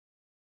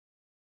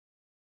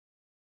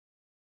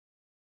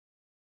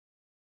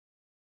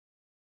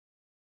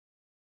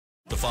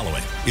The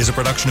following is a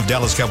production of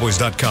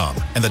DallasCowboys.com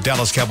and the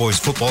Dallas Cowboys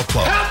Football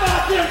Club. How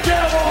about them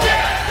Cowboys?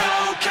 Yeah,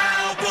 go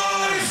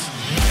Cowboys!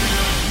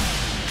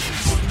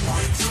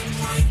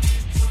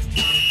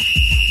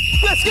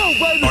 Let's go,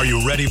 baby! Are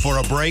you ready for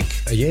a break?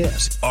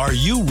 Yes. Are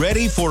you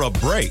ready for a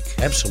break?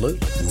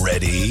 Absolutely.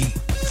 Ready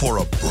for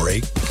a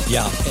break?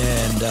 Yeah,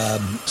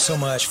 and so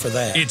much for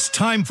that. It's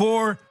time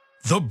for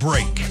The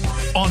Break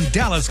on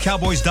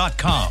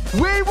DallasCowboys.com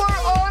We were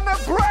on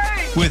the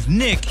break! with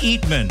Nick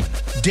Eatman,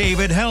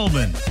 David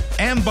Hellman,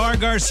 Ambar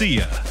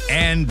Garcia,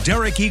 and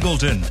Derek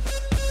Eagleton.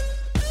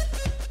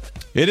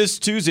 It is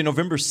Tuesday,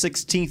 November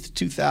 16th,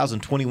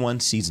 2021,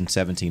 Season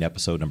 17,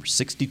 Episode number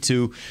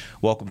 62.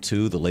 Welcome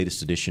to the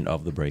latest edition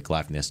of The Break,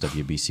 live from the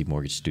SWBC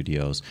Mortgage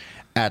Studios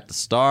at the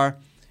Star.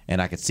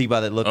 And I can see by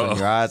that look in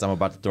your eyes, I'm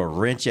about to throw a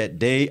wrench at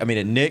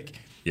Nick.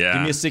 Yeah.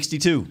 Give me a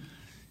 62.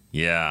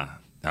 Yeah,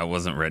 I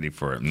wasn't ready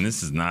for it. And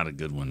this is not a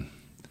good one.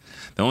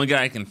 The only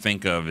guy I can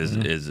think of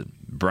is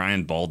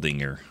Brian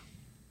Baldinger.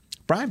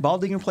 Brian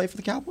Baldinger played for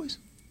the Cowboys?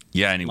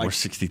 Yeah, and he wore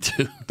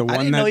 62. The one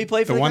didn't know he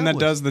played for the one that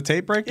Cowboys. does the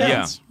tape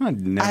breakdowns?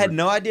 Yeah. I had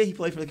no idea he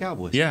played for the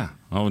Cowboys. Yeah.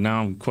 Oh,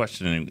 now I'm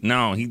questioning.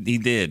 No, he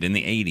did in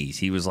the 80s.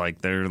 He was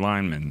like their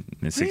lineman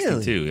in 62.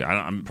 Really?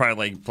 I'm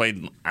probably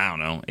played, I don't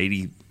know,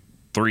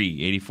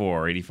 83,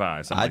 84,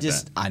 85, something like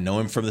that. I know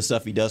him from the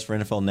stuff he does for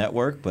NFL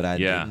Network, but I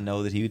didn't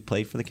know that he would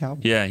play for the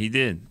Cowboys. Yeah, he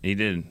did. He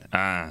did.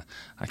 I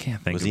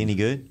can't think Was of he any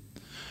good?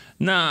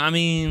 No, I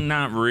mean,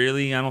 not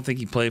really. I don't think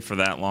he played for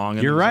that long.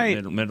 You're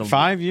right. Middle.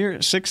 5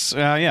 years,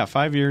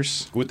 5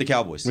 years With the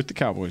Cowboys. with the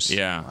Cowboys.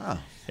 Yeah. Wow.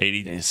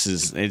 80.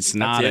 It's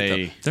not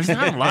a. There's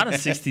not a lot of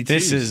 62.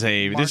 This is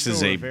a.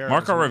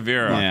 Marco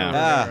Rivera.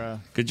 Yeah.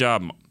 Good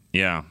job.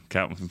 Yeah,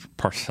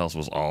 Parcells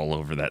was all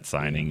over that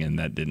signing, and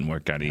that didn't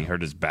work out. He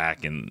hurt his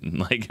back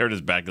in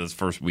his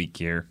first week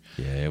here.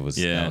 Yeah, it was.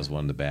 Yeah. That was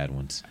one of the bad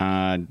ones.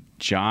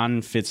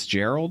 John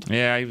Fitzgerald.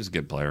 Yeah, he was a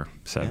good player.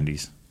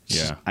 70s.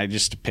 Yeah. I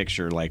just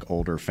picture like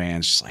older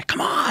fans just like, come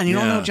on, you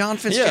don't know John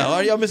Fitzgerald? Yeah,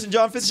 are y'all missing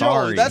John Fitzgerald?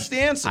 Sorry. That's the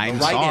answer. I'm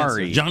the right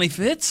sorry. answer. Johnny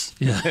Fitz?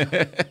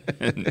 Yeah.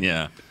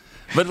 Yeah.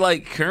 But,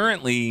 like,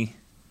 currently,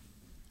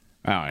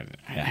 Oh, I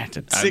have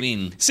to. I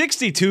mean-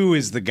 62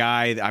 is the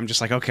guy. I'm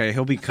just like, okay,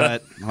 he'll be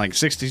cut. Like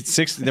 60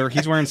 there,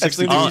 he's wearing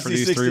 62 soon as for you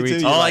see these 3 weeks.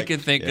 62, all I like, can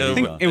think yeah, of. I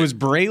think it was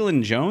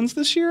Braylon Jones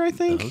this year. I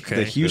think Okay.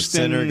 the The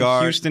Houston center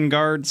guard. Houston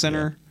guard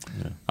center.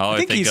 all I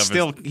think he's of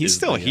is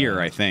still the,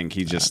 here. I think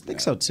he just. I think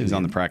so, too, He's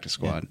on yeah. the practice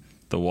squad.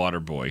 The Water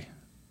Boy,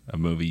 a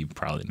movie you've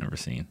probably never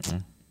seen.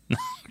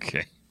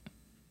 Okay.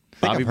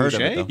 Bobby I've heard of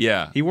it, Boucher. though.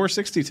 Yeah. He wore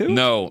 62.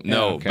 No, Yeah,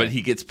 okay. but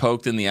he gets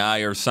poked in the eye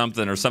or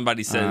something, or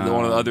somebody said on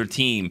the other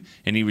team,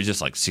 and he was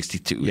just like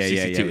 62, Yeah,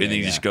 62, and yeah, he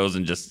yeah. just goes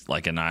and just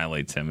like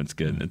annihilates him. It's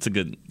good. It's a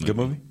good movie. Good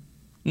movie?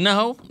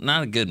 No,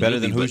 not a good Better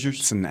movie. than but- Hoosiers?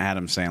 It's an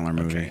Adam Sandler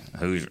movie. Okay,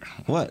 Hoosier.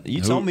 What? You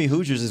told me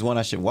Hoosiers is one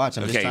I should watch.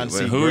 I'm just Okay, trying to but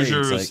see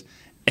Hoosiers grades,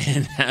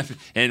 like,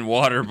 and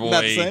Waterboy.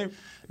 Not the same?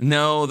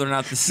 No, they're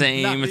not the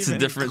same. Not It's a even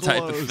different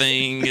type of close.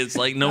 thing. It's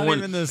like no Not one,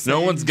 even the no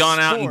same one's gone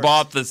out and sport.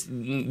 bought the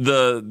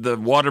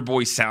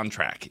Waterboy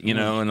soundtrack. You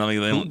know, and they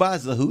who don't.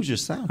 buys the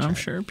Hoosiers soundtrack? I'm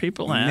sure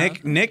people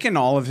have. Nick and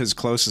all of his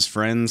closest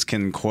friends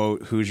can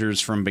quote Hoosiers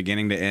from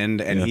beginning to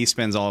end, and he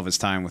spends all of his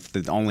time with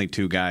the only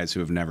 2 guys who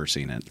have never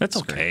seen it. That's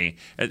okay.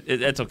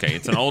 That's okay.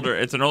 It's an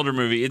older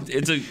movie.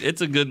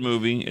 It's a good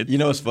movie. You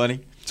know what's funny?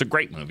 It's a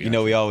great movie. You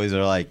know, we always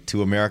are like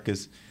 2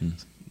 Americas.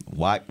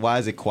 Why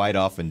is it quite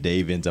often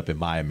Dave ends up in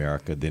my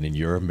America than in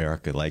your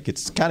America? Like,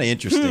 it's kind of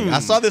interesting. I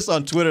saw this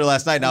on Twitter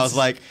last night, and I was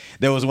like,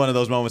 there was one of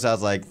those moments I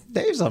was like,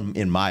 Dave's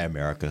in my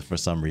America for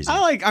some reason.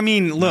 I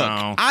mean, look,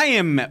 No. I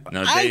am.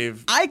 No,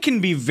 Dave. I can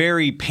be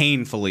very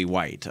painfully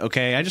white.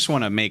 Okay, I just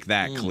want to make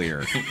that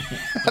clear.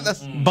 But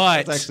That's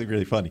actually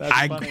really funny.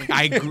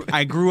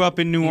 I grew up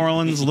in New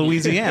Orleans,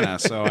 Louisiana,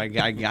 so I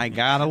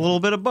got a little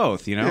bit of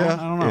both. You know, Yeah, I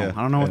don't know. yeah,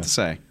 I don't know what to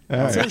say.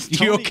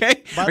 right. You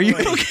okay? Are you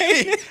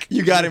okay? Nick?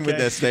 You got him with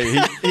that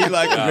statement. He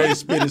like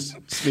was ready to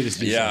spit his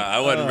juice Yeah, out. I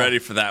wasn't ready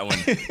for that one.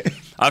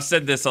 I've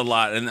said this a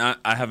lot, and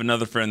I have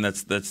another friend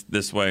that's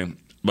this way.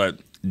 But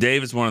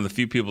Dave is one of the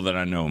few people that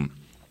I know.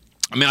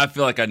 I mean, I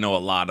feel like I know a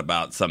lot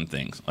about some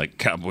things, like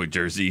cowboy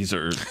jerseys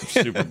or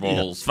Super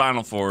Bowls,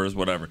 Final Fours,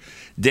 whatever.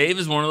 Dave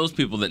is one of those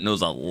people that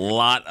knows a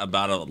lot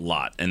about a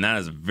lot, and that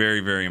is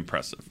very, very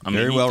impressive. I mean,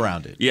 Very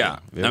well-rounded. Yeah.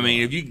 Very I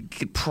mean, if you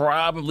could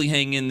probably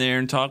hang in there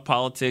and talk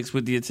politics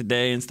with you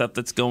today and stuff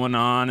that's going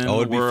on in the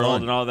it'd be world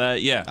fun. and all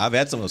that, yeah. I've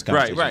had some of those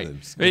Right,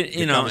 conversations right. with him.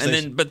 You know, and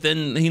Conversation.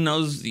 then he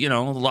knows, a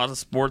lot of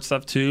sports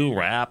stuff too,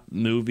 rap,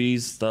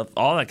 movies, stuff,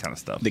 all that kind of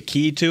stuff. The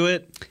key to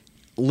it.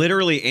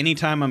 Literally,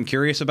 anytime I'm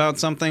curious about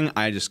something,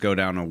 I just go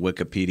down a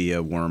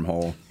Wikipedia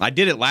wormhole. I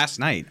did it last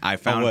night. I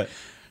found what?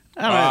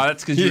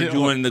 That's because you were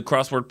doing the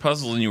crossword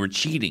puzzle and you were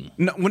cheating.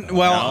 No,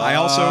 I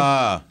also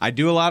I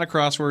do a lot of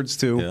crosswords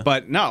too, Yeah.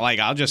 but no, like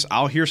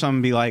I'll hear something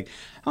and be like,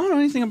 I don't know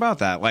anything about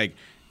that. Like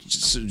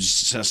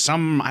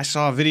some I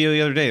saw a video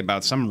the other day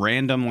about some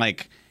random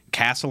like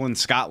castle in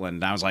Scotland.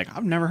 And I was like,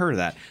 I've never heard of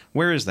that.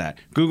 Where is that?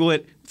 Google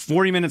it.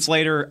 40 minutes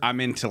later, I'm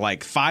into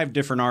like 5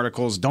 different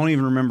articles. Don't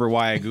even remember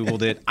why I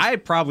Googled it. I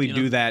probably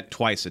do that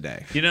twice a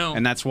day.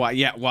 And that's why.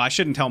 Yeah. Well, I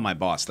shouldn't tell my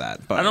boss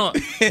that. But I don't.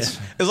 As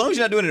long as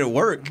you're not doing it at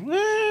work.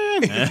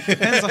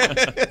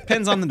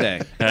 Depends on the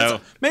day.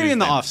 Maybe in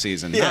the off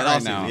season. Yeah,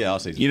 right now.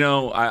 off season.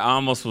 I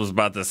almost was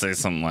about to say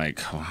something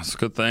like, "Oh, it's a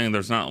good thing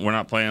we're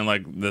not playing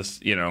like this.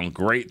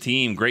 Great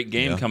team, great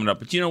game coming up."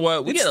 But you know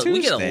what? We get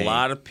a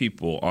lot of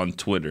people on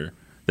Twitter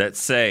that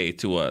say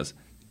to us,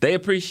 they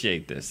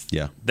appreciate this.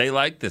 Yeah. They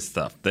like this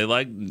stuff. They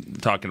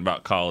like talking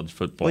about college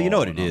football. Well, you know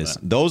what it is.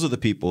 Those are the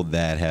people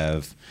that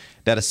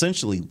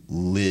essentially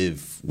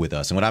live with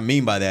us. And what I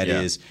mean by that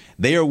is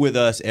they are with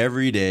us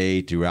every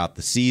day throughout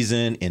the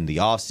season, in the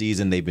off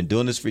season. They've been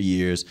doing this for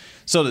years.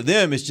 So to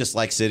them, it's just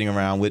like sitting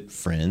around with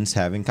friends,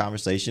 having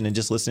conversation and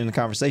just listening to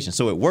conversation.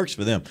 So it works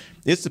for them.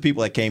 It's the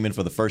people that came in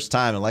for the first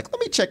time and like, let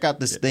me check out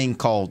this thing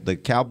called the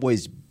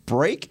Cowboys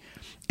Break.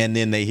 And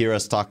then they hear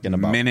us talking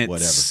about minute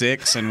whatever.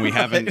 6, and we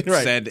haven't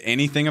said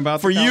anything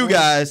about For the Cowboys. you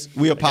guys,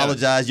 we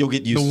apologize. You'll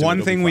get used to it. The one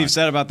It'll thing be we've fine.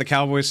 said about the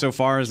Cowboys so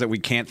far is that we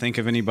can't think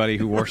of anybody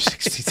who wore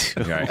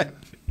 62. Right.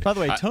 By the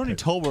way, Tony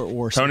Tolbert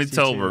wore Tony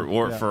 62. Tolbert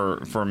wore Yeah.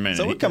 for a minute.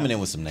 So we're coming in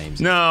with some names.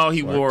 No,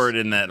 he wore it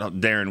in that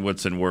Darren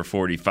Woodson wore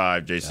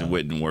 45, Jason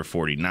Witten wore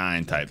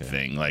 49 type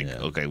thing. Like,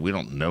 okay, we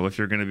don't know if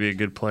you're going to be a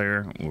good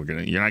player. You're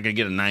not going to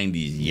get a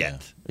 90s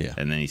yet. Yeah.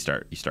 And then you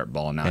start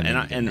balling out.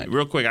 And And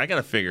real quick, I got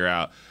to figure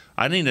out.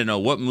 I need to know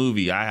what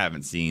movie I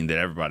haven't seen that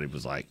everybody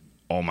was like,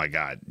 "Oh my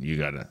God, we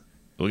got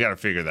to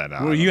figure that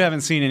out." Well, you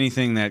haven't seen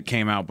anything that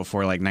came out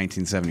before like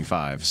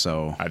 1975,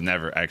 so I've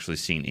never actually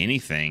seen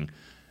anything.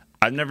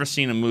 I've never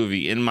seen a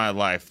movie in my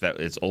life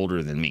that is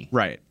older than me.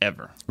 Right.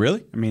 Ever.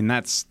 Really? I mean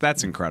that's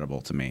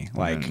incredible to me.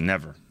 Like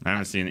Never. I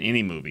haven't seen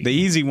any movie. the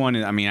easy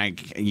one. I mean,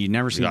 you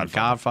never seen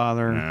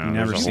Godfather. Godfather. No, You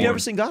never there's a seen. You ever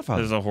seen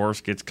Godfather? There's a horse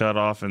gets cut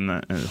off in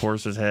the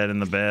horse's head in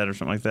the bed or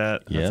something like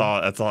that. Yeah.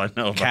 That's all I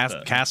know about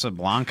that.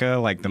 Casablanca,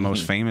 like the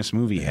most famous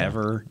movie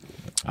ever.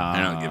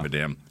 I don't give a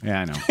damn.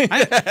 Yeah, I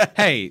know.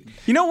 Hey,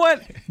 you know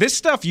what? This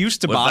stuff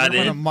used to Was bother that me.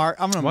 it? I'm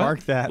gonna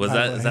mark that. Was by the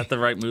that way. is that the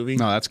right movie?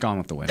 No, that's Gone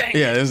with the Wind.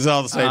 Yeah, this is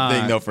all the same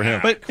thing, though, for him.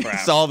 But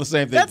it's all the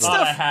same thing. That's I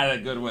stuff. had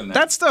a good one.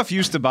 That stuff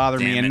used to bother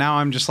me, Damn and it. now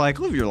I'm just like,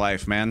 live your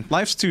life, man.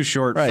 Life's too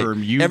short Right. for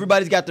you.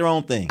 Everybody's got their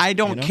own thing. I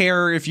don't you know?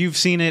 care if you've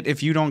seen it,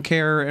 if you don't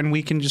care, and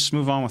we can just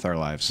move on with our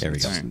lives. There we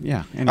go.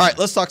 Yeah. All right,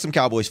 let's talk some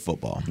Cowboys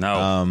football.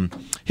 No.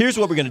 Here's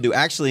what we're going to do.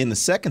 Actually, in the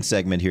second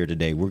segment here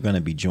today, we're going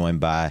to be joined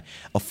by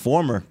a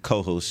former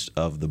co-host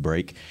of The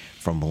Break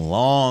from a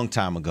long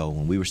time ago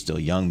when we were still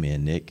young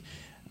men, Nick.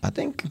 I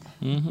think,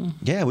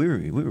 yeah, we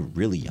were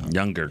really young.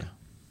 Younger.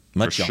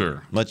 Much For younger,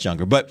 sure. much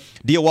younger. But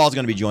Dia Wall's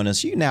going to be joining us.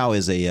 She now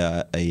is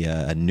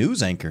a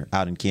news anchor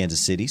out in Kansas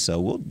City, so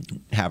we'll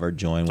have her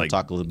join. We'll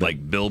talk a little bit.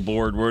 Like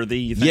billboard worthy.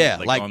 You think? Yeah,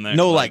 on there?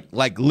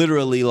 like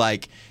literally,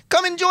 like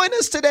come and join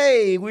us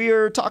today. We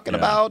are talking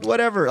about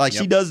whatever. Like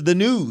she does the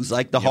news,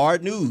 like the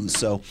hard news.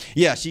 So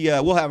yeah,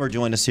 we'll have her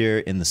join us here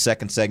in the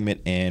second segment,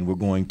 and we're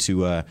going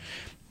to.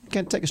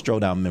 Can take a stroll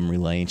down memory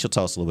lane. She'll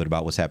tell us a little bit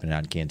about what's happening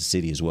out in Kansas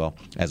City as well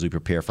as we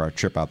prepare for our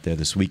trip out there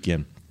this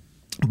weekend.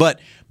 But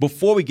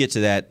before we get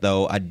to that,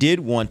 though, I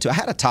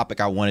had a topic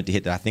I wanted to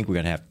hit that I think we're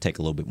going to have to take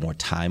a little bit more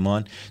time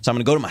on. So I'm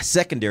going to go to my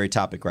secondary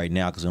topic right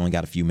now because we only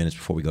got a few minutes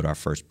before we go to our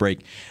first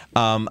break.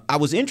 I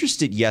was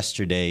interested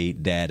yesterday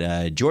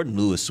that Jordan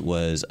Lewis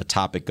was a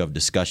topic of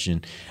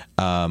discussion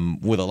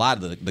with a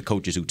lot of the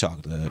coaches who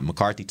talked.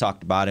 McCarthy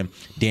talked about him.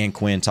 Dan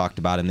Quinn talked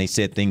about him. They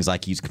said things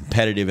like he's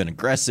competitive and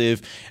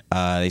aggressive.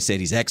 They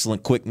said he's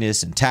excellent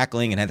quickness and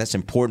tackling, and that's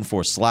important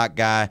for a slot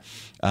guy.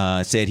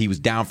 Said he was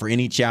down for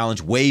any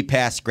challenge, way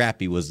past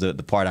scrappy was the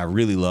part I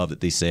really love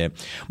that they said.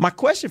 My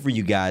question for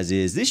you guys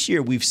is, this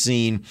year we've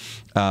seen,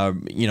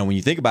 when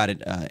you think about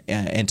it,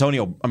 Anthony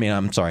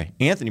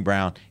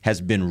Brown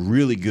has been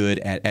really good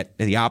at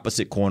the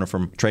opposite corner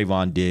from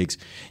Trayvon Diggs.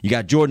 You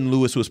got Jordan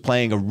Lewis, who was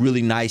playing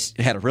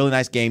had a really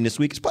nice game this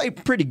week. He's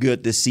played pretty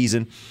good this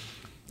season.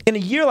 In a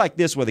year like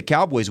this where the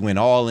Cowboys went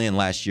all in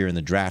last year in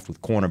the draft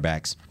with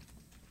cornerbacks,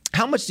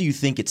 how much do you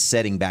think it's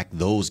setting back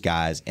those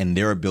guys and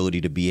their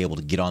ability to be able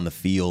to get on the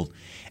field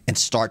and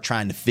start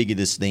trying to figure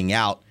this thing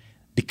out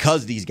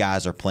because these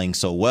guys are playing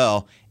so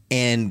well?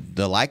 And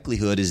the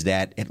likelihood is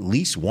that at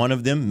least one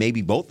of them,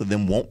 maybe both of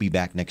them, won't be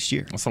back next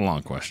year. That's a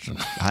long question.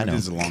 I know. It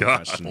is a long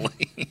question.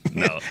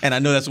 No. And I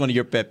know that's one of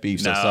your pet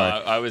peeves, so No,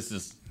 sorry. I was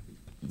just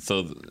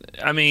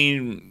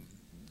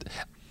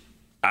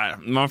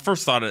my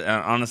first thought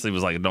honestly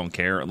was like, I don't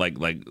care,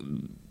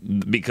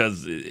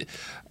 because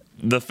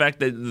the fact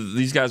that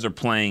these guys are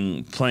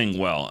playing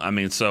well. I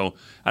mean, so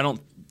I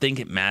don't think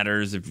it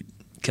matters if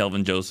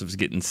Kelvin Joseph's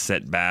getting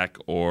set back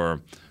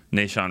or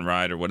Nahshon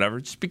Wright or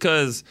whatever, just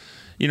because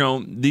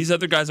these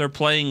other guys are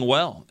playing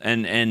well,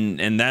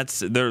 and that's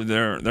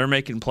they're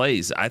making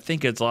plays. I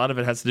think a lot of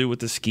it has to do with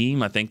the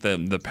scheme. I think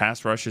the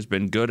pass rush has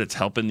been good. It's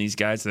helping these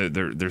guys.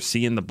 They're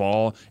seeing the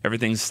ball.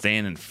 Everything's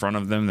staying in front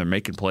of them. They're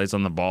making plays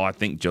on the ball. I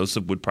think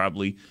Joseph would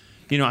probably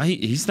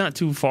he's not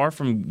too far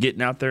from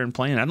getting out there and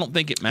playing. I don't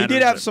think it matters. He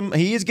did have some.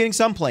 He is getting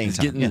some playing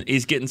time.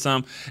 He's getting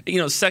some.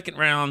 Second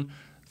round,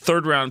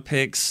 third round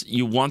picks.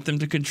 You want them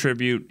to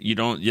contribute. You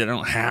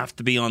don't have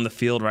to be on the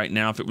field right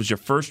now. If it was your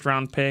first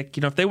round pick,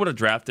 if they would have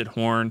drafted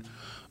Horn,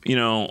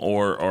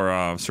 or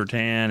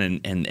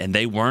Surtain, and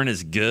they weren't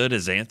as good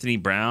as Anthony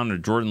Brown or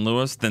Jordan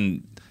Lewis,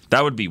 then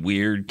that would be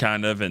weird,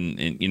 kind of.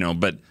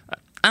 But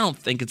I don't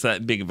think it's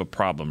that big of a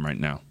problem right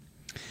now.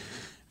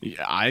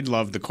 I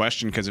love the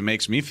question because it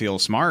makes me feel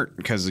smart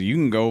because you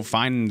can go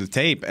find the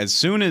tape as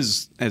soon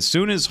as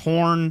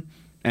Horn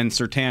and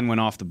Surtain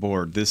went off the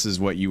board. This is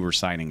what you were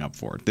signing up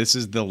for. This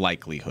is the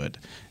likelihood.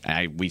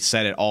 We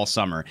said it all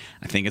summer.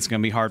 I think it's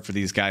going to be hard for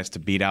these guys to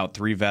beat out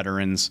 3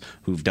 veterans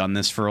who've done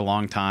this for a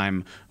long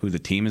time, who the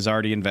team has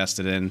already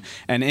invested in.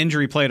 And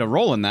injury played a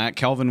role in that.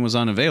 Kelvin was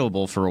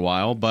unavailable for a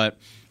while, but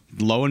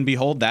lo and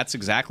behold, that's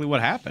exactly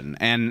what happened.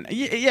 And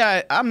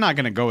yeah, I'm not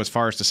going to go as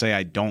far as to say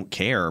I don't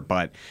care,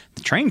 but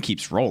the train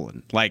keeps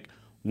rolling. Like,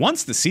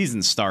 once the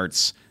season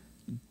starts,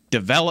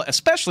 develop,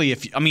 especially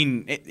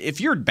if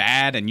you're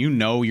bad and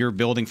you're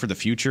building for the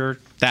future,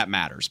 that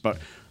matters. But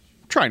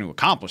I'm trying to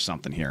accomplish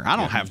something here. I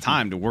don't have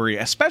time to worry,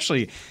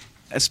 especially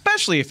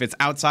if it's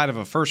outside of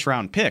a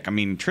first-round pick. I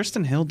mean,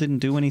 Tristan Hill didn't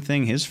do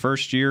anything his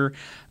first year.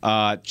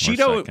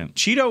 Cheeto,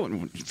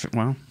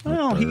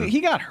 he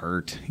got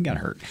hurt.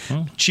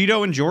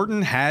 Cheeto and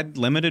Jordan had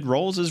limited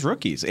roles as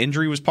rookies.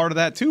 Injury was part of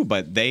that too,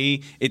 but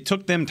it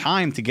took them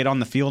time to get on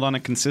the field on a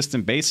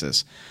consistent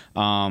basis.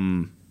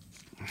 Obviously,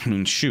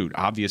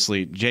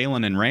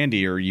 Jalen and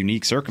Randy are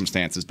unique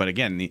circumstances, but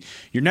again,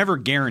 you're never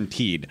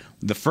guaranteed.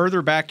 The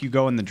further back you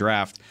go in the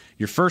draft,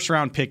 your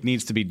first-round pick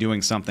needs to be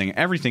doing something.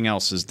 Everything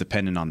else is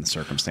dependent on the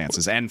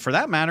circumstances. And for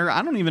that matter,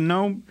 I don't even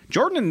know.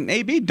 Jordan and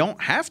AB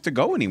don't have to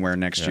go anywhere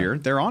next year.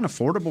 They're on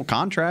affordable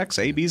contracts.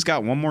 AB's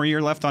got 1 more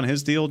year left on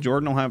his deal.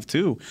 Jordan will have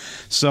 2.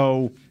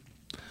 So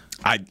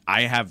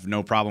I have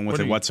no problem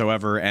with it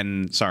whatsoever.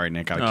 And sorry,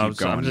 Nick, I'll keep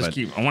going.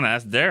 I want to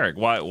ask Derek,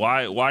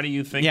 why do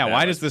you think? Yeah,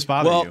 why does this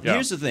bother you? Well,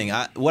 here's the thing.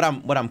 What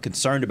I'm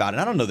concerned about,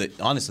 and I don't know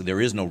that honestly there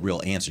is no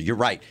real answer. You're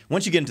right.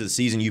 Once you get into the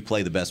season, you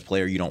play the best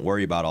player. You don't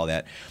worry about all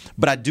that.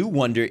 But I do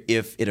wonder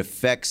if it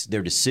affects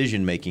their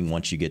decision making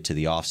once you get to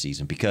the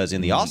offseason, because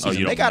in the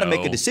offseason they got to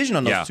make a decision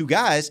on those 2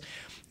 guys.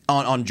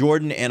 On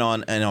Jordan and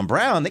on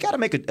Brown, they got to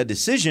make a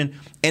decision,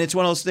 and it's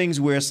one of those things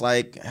where it's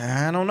like,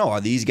 I don't know,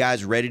 are these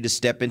guys ready to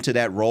step into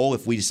that role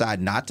if we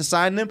decide not to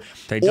sign them?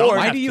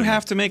 Why do you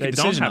have to make a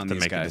decision on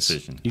these guys?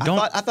 You don't.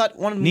 I thought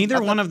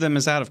neither one of them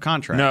is out of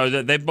contract.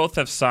 No, they both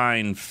have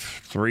signed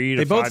 3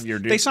 to 5 year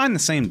deals. They signed the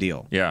same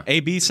deal. Yeah,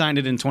 AB signed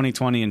it in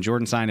 2020 and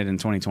Jordan signed it in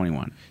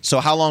 2021. So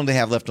how long do they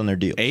have left on their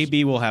deal?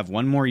 AB will have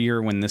 1 more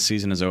year when this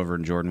season is over,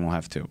 and Jordan will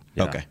have 2.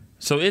 Yeah. Okay.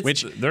 So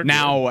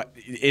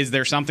is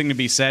there something to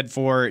be said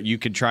for you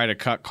could try to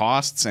cut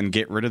costs and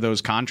get rid of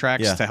those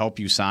contracts to help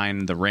you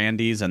sign the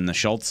Randys and the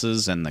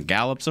Schultzes and the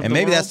Gallups of the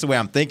maybe world? That's the way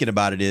I'm thinking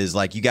about it, is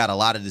like you got a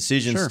lot of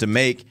decisions to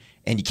make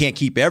and you can't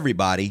keep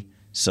everybody.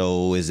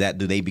 So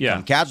do they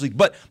become casualties?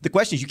 But the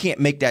question is, you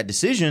can't make that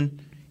decision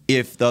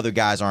if the other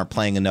guys aren't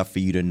playing enough for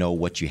you to know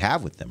what you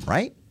have with them,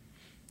 right?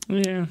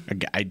 Yeah.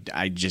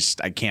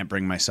 I can't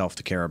bring myself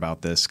to care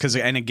about this because,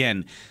 and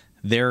again,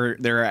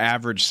 their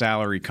average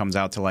salary comes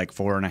out to like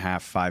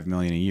 $4.5-5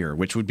 million a year,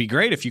 which would be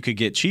great if you could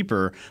get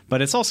cheaper,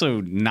 but it's also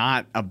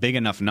not a big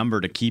enough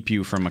number to keep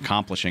you from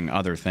accomplishing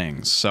other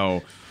things.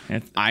 So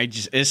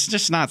it's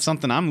just not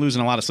something I'm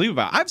losing a lot of sleep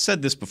about. I've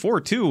said this before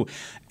too,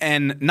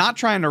 and not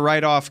trying to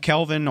write off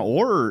Kelvin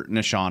or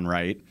Nahshon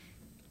Wright.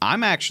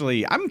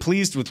 I'm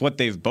pleased with what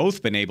they've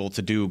both been able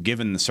to do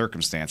given the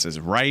circumstances.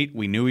 Wright,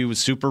 we knew he was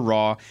super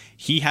raw.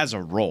 He has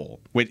a role.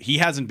 He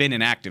hasn't been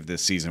inactive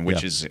this season,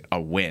 which is a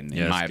win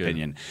in my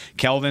opinion.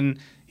 Kelvin,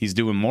 he's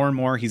doing more and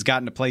more. He's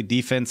gotten to play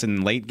defense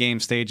in late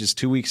game stages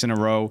 2 weeks in a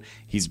row.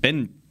 He's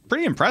been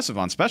pretty impressive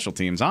on special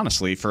teams,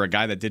 honestly, for a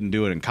guy that didn't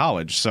do it in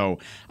college. So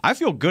I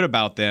feel good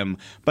about them.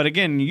 But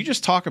again, you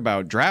just talk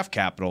about draft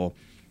capital,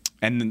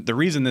 and the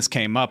reason this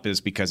came up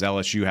is because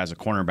LSU has a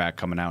cornerback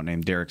coming out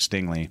named Derek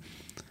Stingley.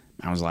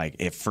 I was like,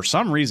 if for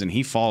some reason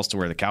he falls to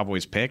where the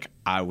Cowboys pick,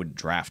 I would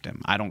draft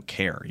him. I don't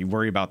care. You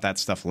worry about that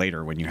stuff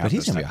later when you have. But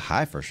he's going to be a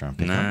high first-round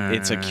pick.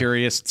 It's a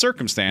curious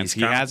circumstance.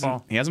 He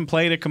hasn't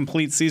played a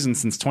complete season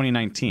since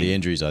 2019. The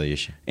injuries are the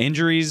issue.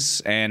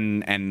 Injuries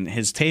and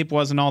his tape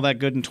wasn't all that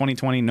good in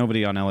 2020.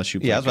 Nobody on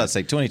LSU played. Yeah, I was about to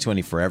say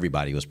 2020 for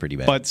everybody was pretty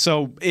bad. But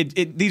so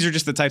these are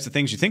just the types of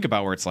things you think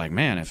about where it's like,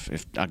 man,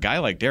 if a guy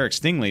like Derek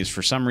Stingley is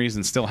for some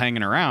reason still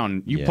hanging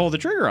around, you pull the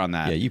trigger on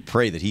that. Yeah, you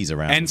pray that he's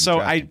around. And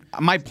so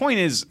my point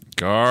is,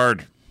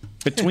 guard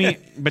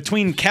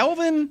between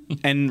Kelvin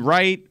and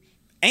Wright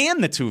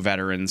and the 2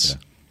 veterans,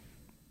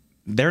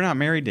 they're not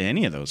married to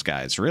any of those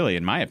guys, really,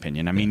 in my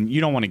opinion. I mean,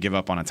 you don't want to give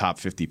up on a top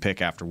 50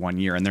 pick after 1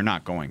 year, and they're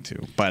not going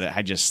to. But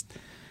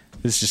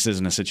this just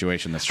isn't a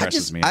situation that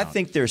stresses me out. I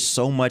think there's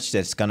so much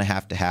that's going to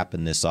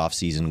happen this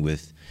offseason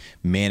with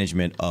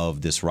management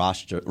of this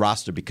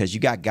roster because you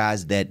got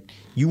guys that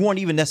you weren't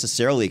even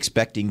necessarily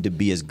expecting to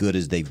be as good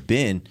as they've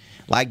been,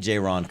 like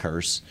Jaron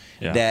Kearse.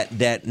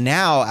 That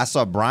now I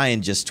saw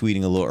Brian just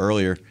tweeting a little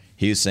earlier.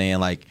 He was saying,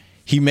 like,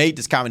 he made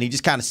this comment. He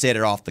just kind of said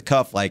it off the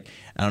cuff, like,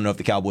 I don't know if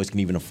the Cowboys can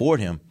even afford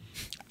him.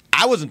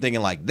 I wasn't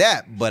thinking like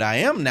that, but I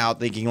am now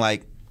thinking,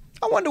 like,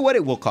 I wonder what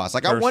it will cost.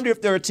 Like, I wonder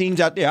if there are teams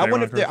out there. I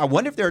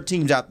wonder if there are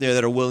teams out there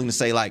that are willing to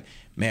say, like,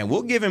 man,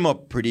 we'll give him a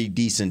pretty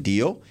decent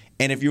deal.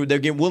 And if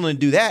they're willing to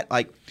do that,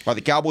 like, are the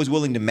Cowboys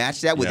willing to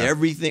match that with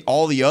everything,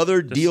 all the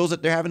other deals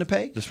that they're having to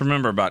pay? Just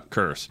remember about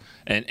Curse,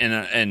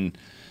 and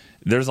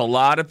there's a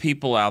lot of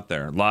people out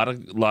there, a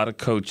lot of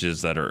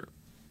coaches that are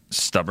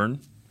stubborn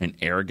and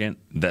arrogant,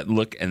 that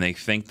look and they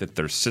think that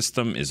their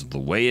system is the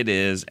way it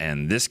is,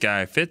 and this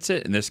guy fits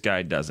it and this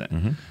guy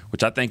doesn't,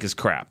 which I think is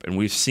crap. And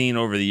we've seen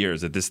over the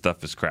years that this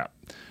stuff is crap.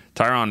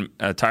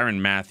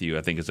 Tyrann Mathieu,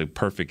 I think, is a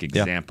perfect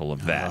example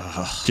of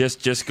that.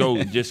 Just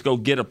go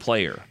get a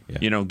player. Yeah.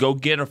 You know, go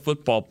get a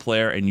football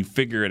player and you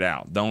figure it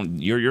out.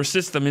 Your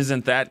system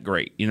isn't that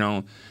great. You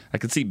know, I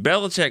can see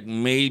Belichick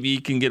maybe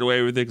can get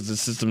away with it because the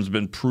system's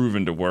been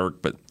proven to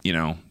work. But you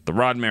know, the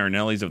Rod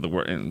Marinellis of the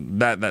world, and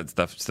that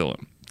stuff still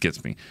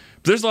gets me.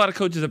 But there's a lot of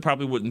coaches that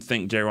probably wouldn't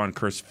think Jaron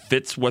Kearse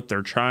fits what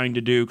they're trying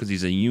to do because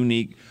he's a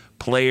unique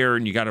player,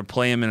 and you got to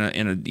play him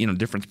in a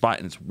different spot,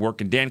 and it's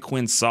working. Dan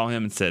Quinn saw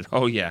him and said,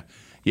 "Oh yeah,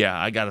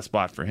 I got a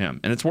spot for him,"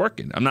 and it's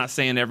working. I'm not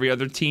saying every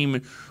other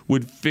team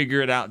would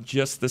figure it out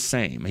just the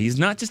same. He's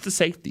not just a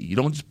safety. You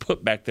don't just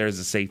put back there as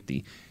a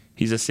safety.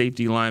 He's a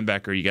safety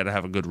linebacker. You got to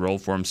have a good role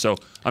for him. So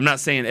I'm not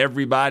saying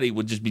everybody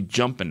would just be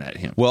jumping at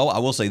him. Well, I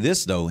will say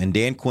this, though, and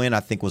Dan Quinn,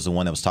 I think, was the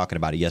one that was talking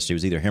about it yesterday. It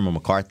was either him or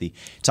McCarthy,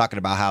 talking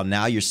about how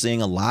now you're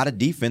seeing a lot of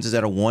defenses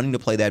that are wanting to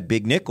play that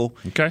big nickel.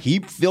 Okay. He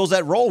fills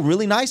that role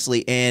really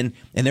nicely, and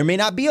there may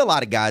not be a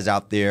lot of guys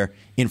out there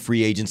in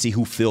free agency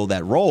who fill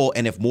that role,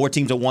 and if more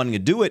teams are wanting to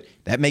do it,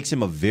 that makes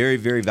him a very,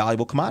 very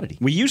valuable commodity.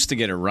 We used to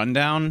get a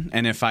rundown,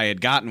 and if I had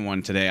gotten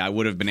one today, I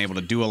would have been able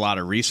to do a lot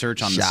of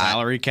research on the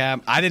salary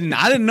cap. I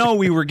didn't know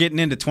we were getting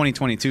into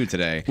 2022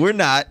 today. We're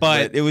not,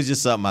 but it was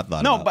just something I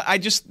thought about. No, but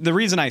the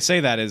reason I say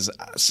that is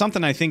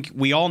something I think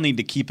we all need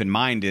to keep in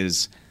mind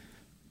is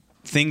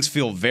things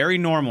feel very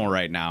normal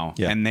right now,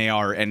 and they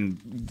are, and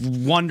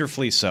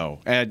wonderfully so.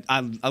 And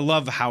I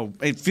love how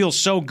it feels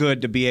so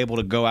good to be able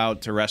to go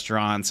out to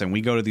restaurants, and we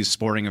go to these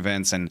sporting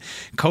events, and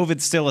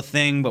COVID's still a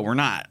thing, but we're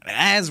not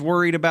as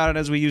worried about it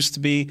as we used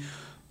to be.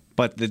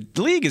 But the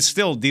league is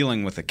still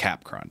dealing with a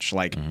cap crunch.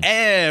 Like,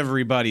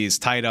 everybody's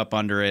tied up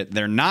under it.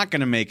 They're not going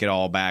to make it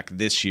all back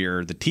this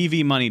year. The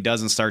TV money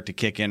doesn't start to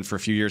kick in for a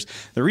few years.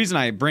 The reason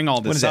I bring all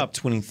this up,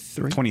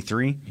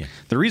 23? Yeah.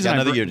 The reason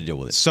another year to deal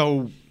with it.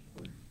 So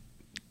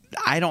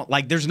I don't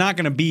like. There's not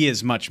going to be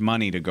as much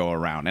money to go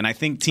around, and I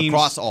think teams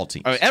across all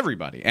teams,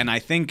 everybody, and I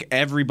think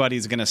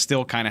everybody's going to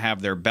still kind of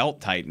have their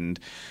belt tightened.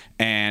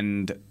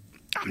 And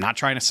I'm not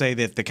trying to say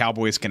that the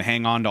Cowboys can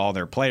hang on to all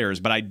their players,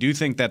 but I do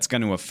think that's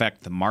going to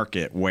affect the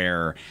market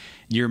where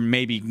you're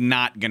maybe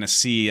not going to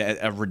see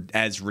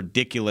as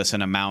ridiculous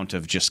an amount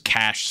of just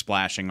cash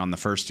splashing on the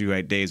first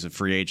 2 days of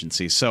free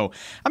agency. So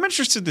I'm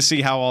interested to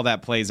see how all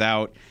that plays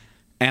out.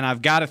 And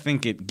I've got to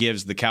think it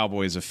gives the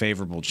Cowboys a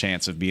favorable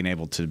chance of being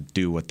able to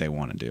do what they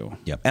want to do.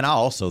 Yep. And I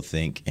also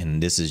think,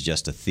 and this is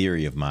just a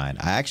theory of mine,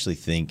 I actually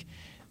think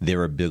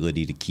their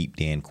ability to keep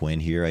Dan Quinn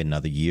here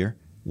another year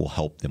will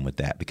help them with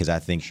that. Because I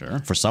think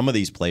for some of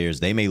these players,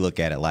 they may look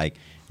at it like,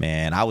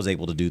 man, I was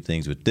able to do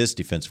things with this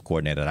defensive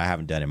coordinator that I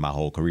haven't done in my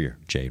whole career,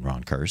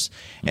 Jaron Kearse.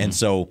 And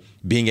so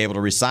being able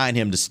to resign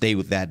him to stay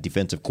with that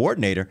defensive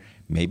coordinator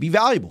may be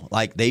valuable.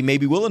 Like, they may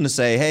be willing to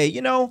say, hey,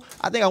 you know,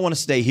 I think I want to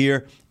stay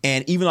here.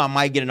 And even though I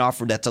might get an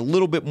offer that's a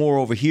little bit more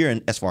over here,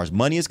 and as far as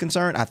money is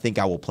concerned, I think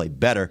I will play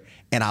better.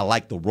 And I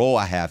like the role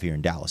I have here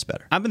in Dallas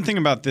better. I've been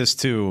thinking about this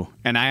too.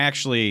 And I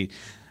actually,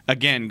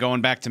 again,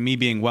 going back to me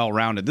being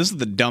well-rounded, this is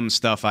the dumb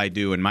stuff I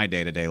do in my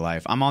day-to-day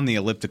life. I'm on the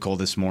elliptical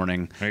this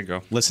morning. There you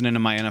go. Listening to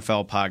my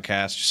NFL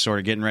podcast, just sort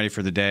of getting ready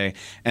for the day.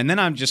 And then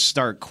I'm just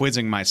start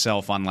quizzing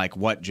myself on, like,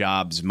 what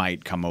jobs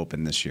might come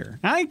open this year.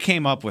 I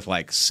came up with,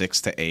 like,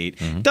 6 to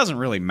 8. It doesn't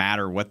really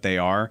matter what they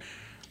are.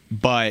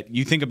 But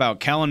you think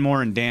about Kellen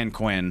Moore and Dan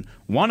Quinn.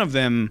 One of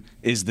them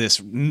is this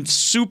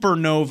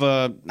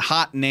supernova,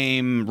 hot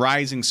name,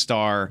 rising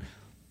star.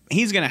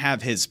 He's going to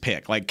have his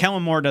pick. Like,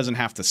 Kellen Moore doesn't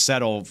have to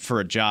settle for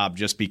a job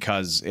just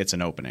because it's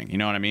an opening. You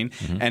know what I mean?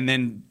 And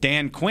then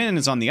Dan Quinn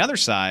is on the other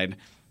side.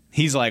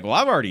 He's like, well,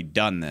 I've already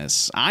done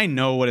this. I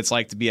know what it's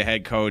like to be a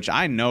head coach.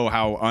 I know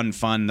how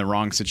unfun the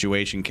wrong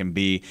situation can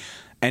be.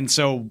 And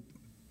so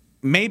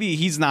maybe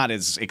he's not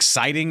as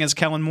exciting as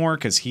Kellen Moore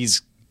because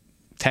he's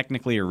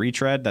technically a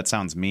retread. That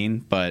sounds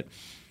mean, but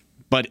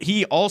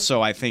he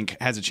also, I think,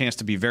 has a chance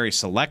to be very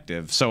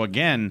selective. So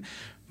again,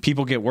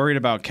 people get worried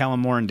about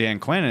Kellen Moore and Dan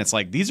Quinn, and it's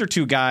like, these are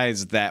two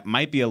guys that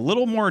might be a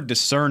little more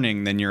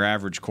discerning than your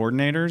average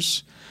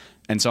coordinators.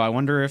 And so I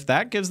wonder if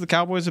that gives the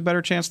Cowboys a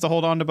better chance to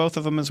hold on to both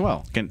of them as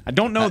well. I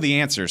don't know the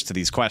answers to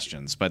these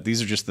questions, but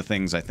these are just the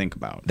things I think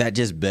about. That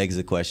just begs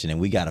the question, and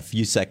we got a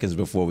few seconds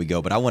before we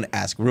go, but I want to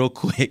ask real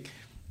quick.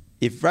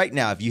 If right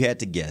now, if you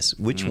had to guess,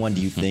 which one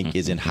do you think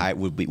is in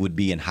would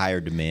be in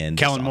higher demand?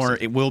 Kellen Moore,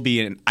 it will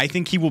be. I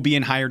think he will be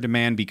in higher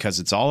demand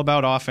because it's all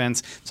about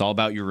offense. It's all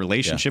about your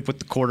relationship with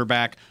the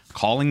quarterback,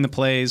 calling the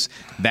plays.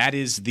 That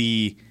is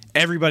the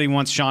everybody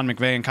wants Sean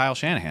McVay and Kyle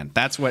Shanahan.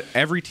 That's what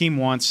every team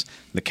wants.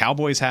 The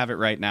Cowboys have it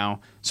right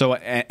now. So,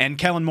 and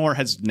Kellen Moore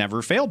has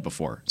never failed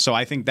before. So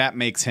I think that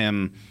makes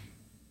him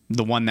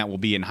the one that will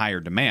be in higher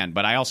demand.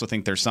 But I also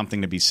think there's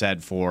something to be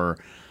said for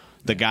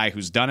the guy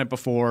who's done it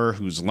before,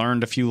 who's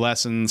learned a few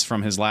lessons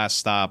from his last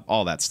stop,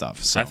 all that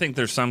stuff. So. I think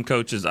there's some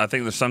coaches, I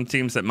think there's some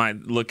teams that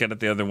might look at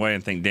it the other way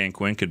and think Dan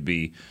Quinn could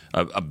be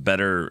a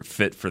better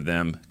fit for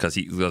them because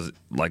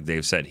like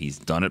Dave said, he's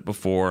done it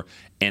before.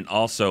 And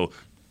also,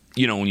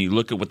 when you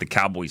look at what the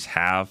Cowboys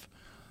have,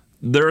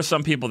 there are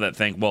some people that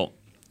think, well,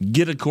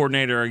 get a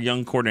coordinator, a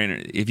young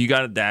coordinator. If you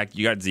got a Dak,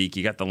 you got Zeke,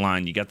 you got the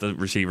line, you got the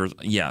receivers,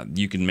 yeah,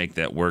 you can make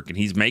that work, and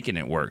he's making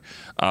it work.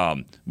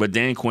 But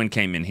Dan Quinn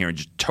came in here and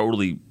just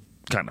totally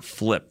kind of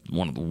flipped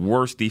one of the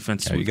worst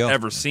defenses we've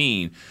ever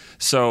seen.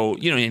 So,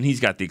 and he's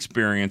got the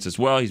experience as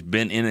well. He's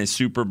been in a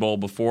Super Bowl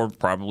before,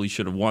 probably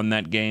should have won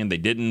that game. They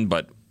didn't,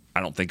 but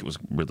I don't think it was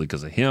really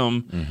because of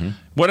him. Mm-hmm.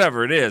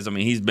 Whatever it is, I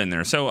mean, he's been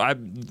there. So,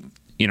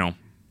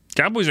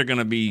 Cowboys are going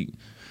to be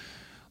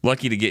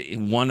lucky to get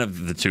one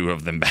of the two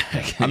of them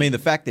back. I mean, the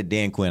fact that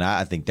Dan Quinn,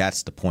 I think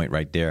that's the point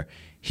right there.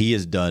 He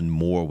has done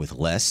more with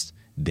less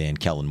than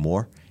Kellen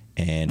Moore.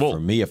 And for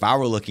me, if I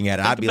were looking at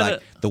it, I'd be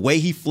like, the way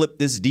he flipped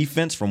this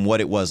defense from what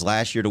it was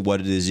last year to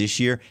what it is this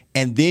year,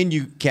 and then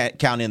you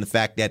count in the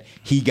fact that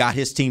he got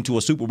his team to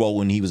a Super Bowl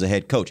when he was a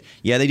head coach.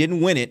 Yeah, they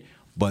didn't win it,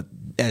 but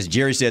as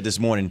Jerry said this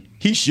morning,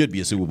 he should be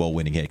a Super Bowl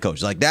winning head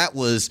coach. Like that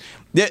was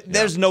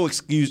there's no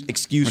excuse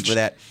for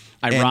that.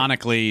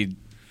 Ironically,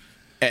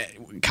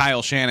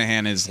 Kyle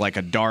Shanahan is like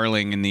a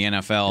darling in the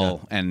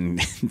NFL, and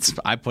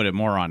I put it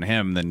more on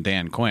him than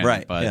Dan Quinn.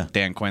 Right, but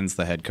Dan Quinn's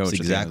the head coach.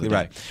 That's exactly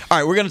right. All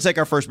right, we're going to take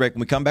our first break.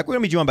 When we come back, we're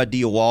going to be joined by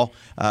Dia Wall,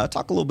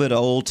 talk a little bit of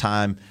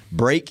old-time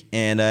break,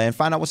 and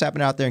find out what's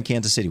happening out there in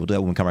Kansas City. We'll do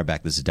that when we come right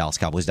back. This is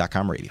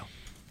DallasCowboys.com radio.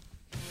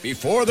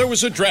 Before there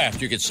was a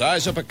draft, you could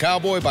size up a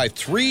cowboy by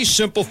 3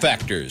 simple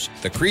factors: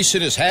 the crease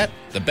in his hat,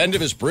 the bend of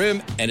his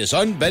brim, and his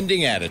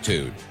unbending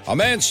attitude. A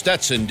man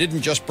Stetson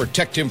didn't just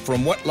protect him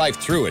from what life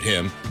threw at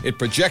him, it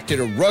projected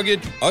a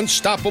rugged,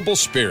 unstoppable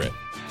spirit.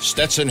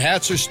 Stetson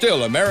hats are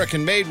still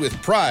American-made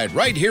with pride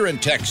right here in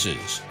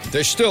Texas.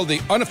 They're still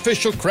the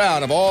unofficial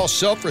crown of all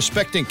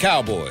self-respecting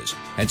cowboys,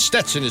 and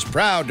Stetson is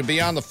proud to be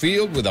on the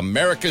field with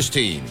America's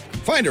team.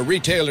 Find a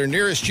retailer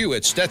nearest you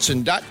at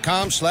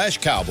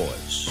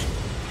stetson.com/cowboys.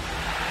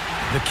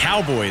 The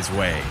Cowboys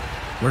way,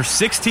 where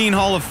 16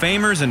 Hall of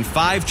Famers and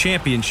 5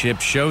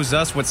 championships shows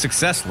us what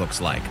success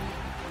looks like.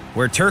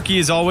 Where turkey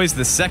is always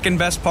the second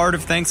best part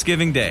of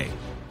Thanksgiving Day.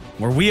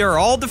 Where we are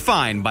all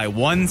defined by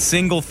one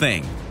single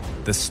thing,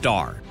 the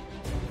star.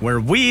 Where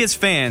we as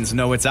fans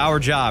know it's our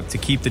job to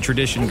keep the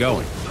tradition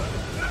going.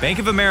 Bank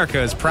of America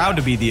is proud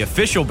to be the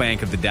official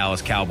bank of the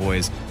Dallas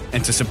Cowboys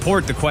and to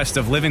support the quest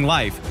of living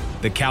life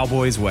the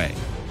Cowboys way.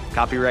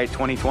 Copyright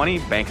 2020,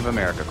 Bank of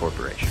America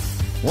Corporation.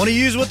 Want to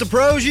use what the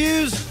pros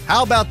use?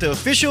 How about the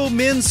official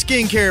men's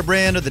skincare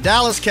brand of the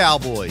Dallas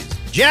Cowboys,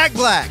 Jack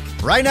Black?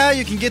 Right now,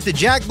 you can get the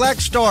Jack Black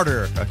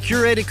Starter, a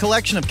curated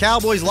collection of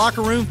Cowboys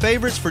locker room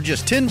favorites for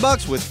just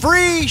 $10 with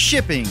free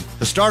shipping.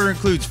 The starter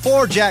includes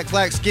 4 Jack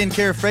Black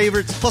skincare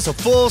favorites, plus a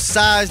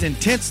full-sized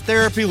intense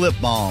therapy lip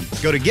balm.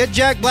 Go to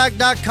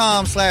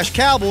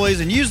getjackblack.com/Cowboys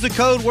and use the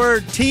code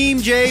word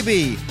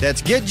TEAMJB.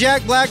 That's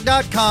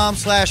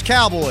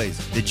getjackblack.com/Cowboys.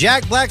 The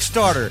Jack Black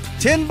Starter,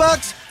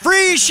 $10,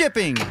 free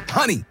shipping.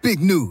 Honey, big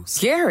news.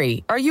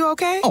 Gary, are you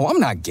okay? Oh, I'm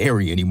not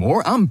Gary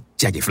anymore. I'm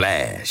Jackie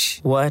Flash.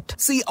 What?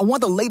 See, I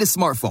want the latest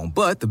smartphone,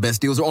 but the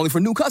best deals are only for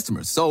new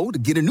customers. So, to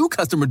get a new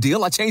customer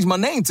deal, I changed my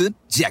name to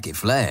Jackie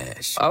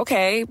Flash.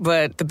 Okay,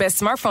 but the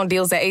best smartphone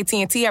deals at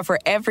AT&T are for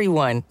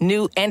everyone,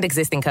 new and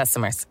existing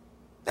customers.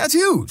 That's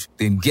huge.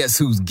 Then guess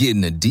who's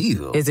getting a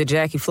deal? Is it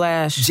Jackie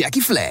Flash?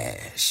 Jackie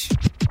Flash.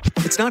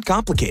 It's not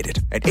complicated.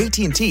 At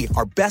AT&T,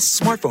 our best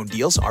smartphone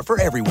deals are for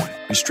everyone.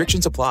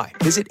 Restrictions apply.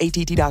 Visit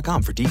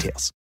att.com for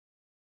details.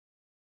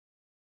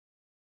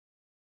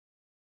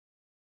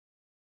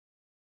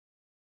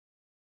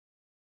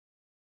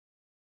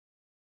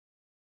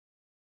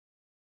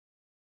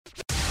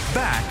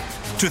 Back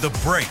to the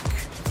break.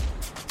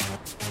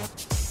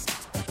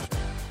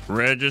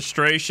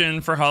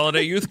 Registration for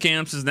holiday youth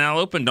camps is now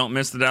open. Don't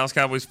miss the Dallas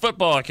Cowboys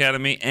Football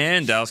Academy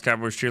and Dallas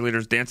Cowboys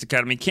Cheerleaders Dance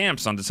Academy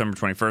camps on December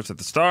 21st at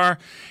the Star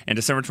and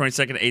December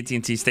 22nd at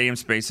AT&T Stadium.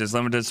 Space is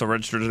limited, so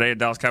register today at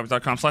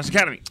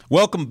dallascowboys.com/academy.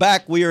 Welcome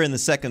back. We are in the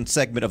second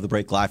segment of the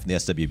break live from the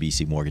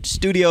SWBC Mortgage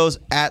Studios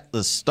at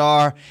the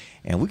Star,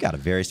 and we got a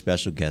very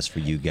special guest for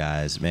you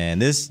guys, man.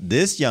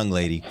 This young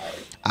lady,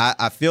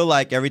 I feel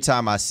like every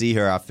time I see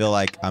her, I feel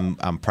like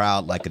I'm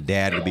proud, like a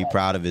dad would be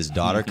proud of his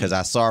daughter, because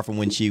I saw her from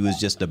when she was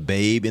just a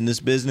babe in this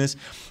business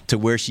to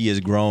where she has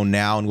grown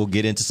now, and we'll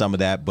get into some of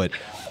that. But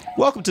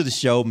welcome to the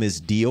show,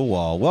 Miss Dia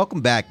Wall. Welcome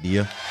back,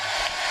 Dia.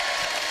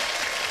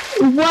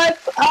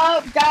 What's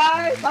up,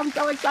 guys? I'm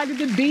so excited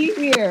to be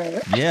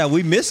here. Yeah,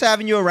 we miss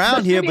having you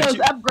around here. But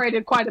you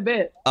upgraded quite a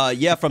bit.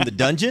 Yeah, from the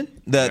dungeon,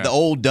 the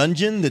old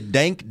dungeon, the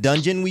dank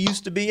dungeon we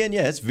used to be in.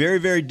 Yeah, it's very,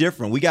 very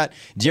different.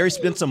 Jerry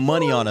spent some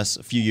money on us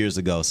a few years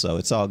ago, so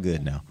it's all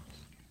good now.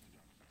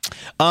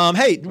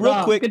 Hey,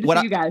 real quick, good to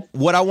see you guys.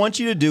 what I want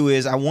you to do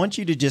is I want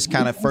you to just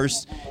kind of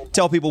first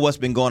tell people what's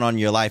been going on in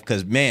your life,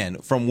 because,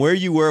 man, from where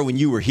you were when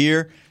you were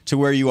here to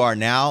where you are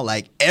now,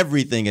 like,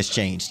 everything has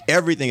changed.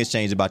 Everything has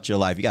changed about your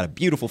life. You got a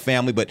beautiful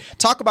family, but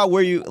talk about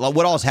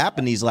what all's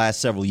happened these last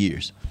several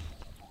years.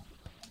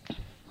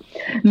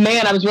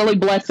 Man, I was really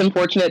blessed and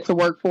fortunate to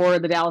work for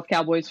the Dallas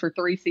Cowboys for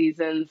 3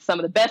 seasons, some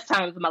of the best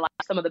times of my life,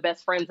 some of the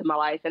best friends in my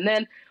life. And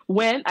then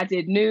I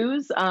did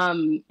news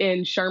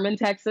in Sherman,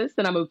 Texas.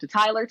 Then I moved to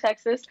Tyler,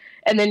 Texas.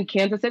 And then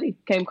Kansas City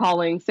came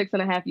calling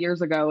 6.5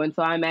 years ago. And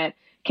so I'm at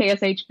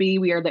KSHB.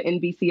 We are the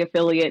NBC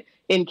affiliate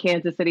in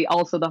Kansas City,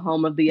 also the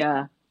home of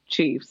the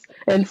Chiefs.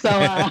 And so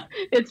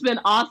it's been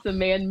awesome,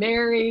 man.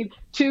 Married,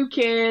 2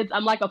 kids.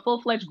 I'm like a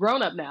full-fledged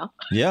grown-up now.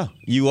 Yeah,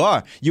 you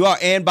are.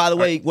 And by the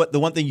way, the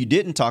one thing you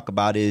didn't talk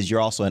about is you're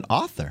also an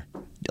author,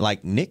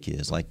 like Nick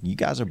is. Like, you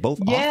guys are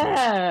both authors.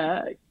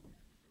 Yeah.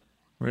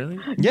 Really?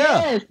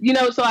 Yeah.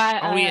 Yes. So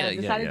I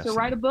decided to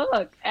write a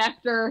book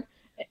after.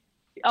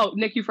 Oh,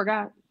 Nick, you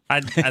forgot.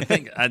 I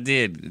think I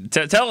did.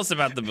 Tell us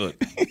about the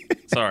book.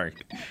 Sorry.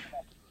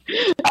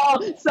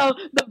 Oh, so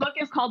the book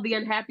is called The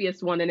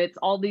Unhappiest One, and it's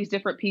all these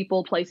different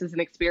people, places, and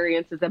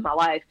experiences in my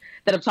life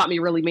that have taught me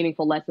really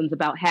meaningful lessons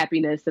about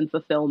happiness and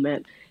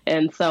fulfillment.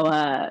 And so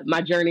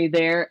my journey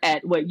there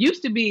at what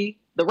used to be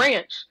the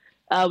ranch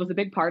was a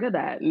big part of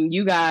that. And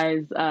you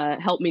guys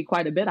helped me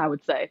quite a bit, I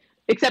would say.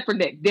 Except for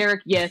Nick.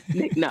 Derek, yes.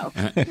 Nick, no.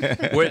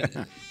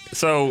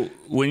 So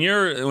when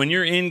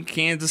you're in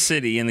Kansas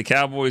City and the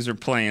Cowboys are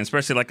playing,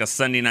 especially like a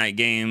Sunday night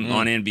game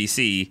on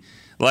NBC,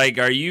 like,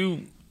 are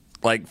you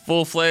like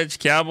full-fledged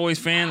Cowboys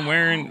fan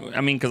wearing? I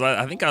mean, because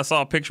I think I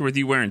saw a picture with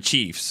you wearing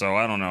Chiefs, so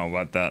I don't know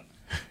about that.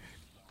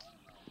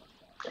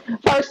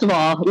 First of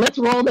all, let's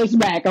roll this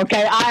back,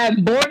 okay? I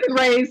am born and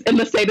raised in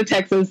the state of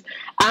Texas.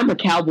 I'm a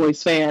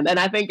Cowboys fan, and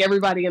I think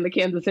everybody in the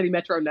Kansas City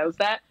metro knows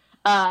that.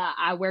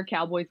 I wear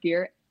Cowboys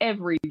gear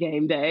every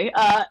game day.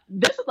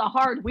 This is a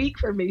hard week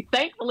for me.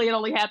 Thankfully, it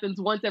only happens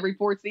once every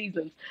 4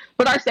 seasons.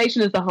 But our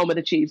station is the home of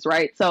the Chiefs,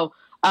 right? So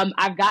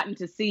I've gotten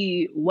to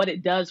see what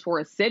it does for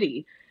a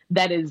city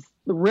that is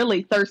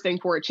really thirsting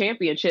for a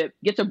championship,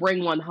 get to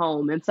bring one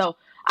home. And so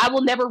I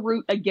will never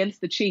root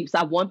against the Chiefs.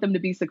 I want them to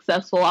be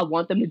successful. I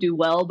want them to do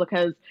well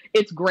because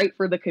it's great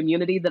for the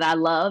community that I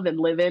love and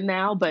live in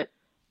now. But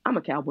I'm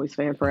a Cowboys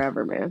fan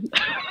forever, man.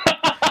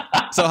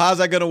 So how's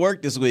that going to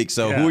work this week?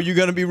 So who are you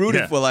going to be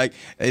rooting for? Like,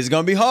 it's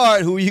going to be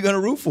hard. Who are you going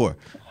to root for?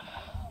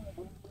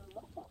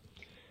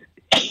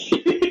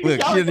 Look,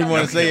 you didn't even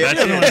want to say it.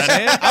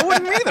 I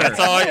wouldn't either.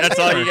 That's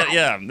all you got.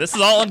 Yeah, this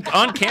is all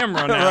on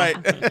camera now. Right.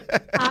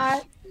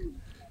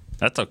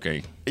 That's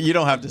okay. You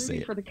don't have to say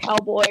it. For the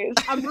Cowboys.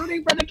 I'm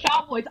rooting for the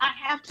Cowboys. I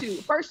have to.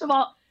 First of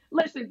all,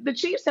 listen, the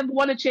Chiefs have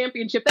won a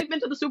championship. They've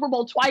been to the Super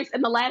Bowl twice in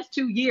the last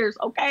 2 years,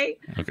 okay?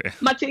 Okay.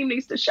 My team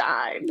needs to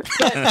shine.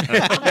 But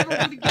I'll never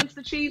root against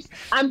the Chiefs.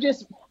 I'm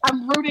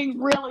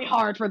rooting really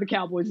hard for the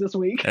Cowboys this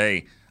week.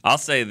 Hey, I'll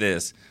say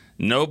this.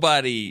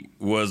 Nobody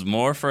was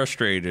more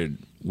frustrated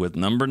with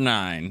number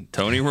 9,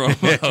 Tony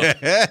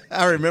Romo.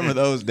 I remember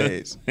those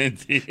days.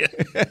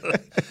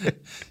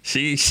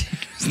 She's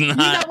not. You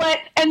know what?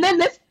 And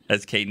then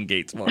As Caden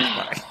Gates walks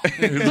by.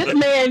 This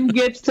man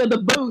gets to the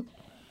booth.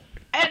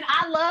 And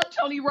I love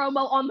Tony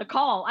Romo on the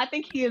call. I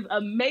think he is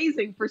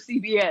amazing for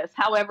CBS.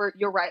 However,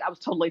 you're right. I was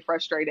totally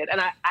frustrated.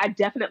 And I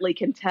definitely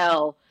can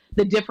tell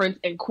the difference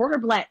in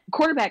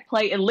quarterback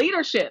play and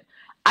leadership.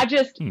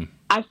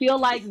 I feel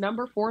like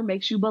number 4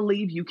 makes you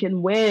believe you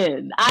can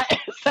win.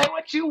 Say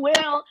what you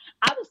will.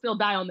 I will still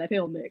die on that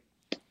hill, Nick.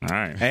 All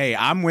right. Hey,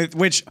 I'm with,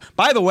 which,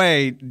 by the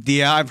way,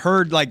 Dia, I've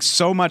heard like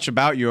so much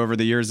about you over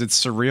the years.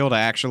 It's surreal to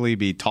actually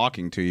be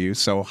talking to you.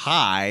 So,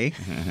 hi.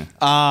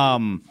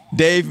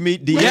 Dave,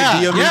 meet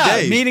Dia.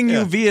 Dave. Meeting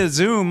you via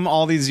Zoom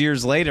all these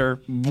years later,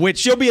 which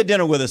she'll be at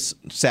dinner with us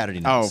Saturday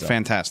night. Oh, so.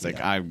 Fantastic.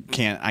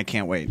 Yeah. I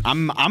can't wait.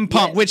 I'm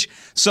pumped,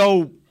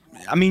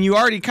 I mean, you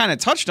already kind of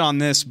touched on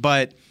this,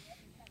 but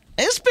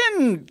it's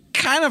been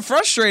kind of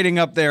frustrating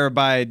up there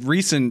by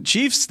recent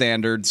Chiefs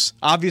standards.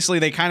 Obviously,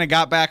 they kind of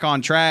got back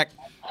on track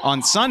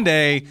on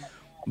Sunday,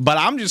 but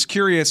I'm just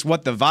curious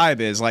what the vibe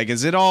is. Like,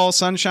 is it all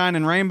sunshine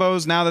and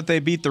rainbows now that they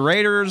beat the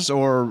Raiders,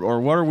 or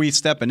what are we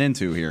stepping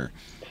into here?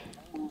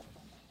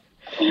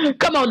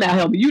 Come on now,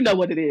 Helmy. You know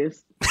what it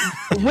is.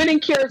 Winning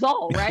cures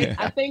all, right? Yeah.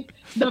 I think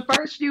the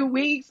first few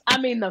weeks,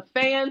 the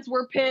fans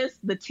were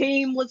pissed. The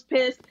team was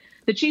pissed.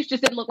 The Chiefs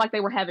just didn't look like they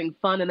were having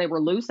fun and they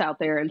were loose out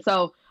there. And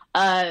so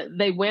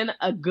they win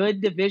a good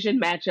division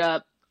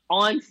matchup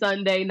on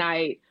Sunday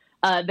night.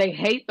 They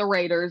hate the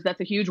Raiders.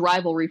 That's a huge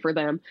rivalry for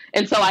them.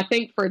 And so I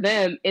think for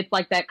them, it's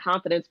like that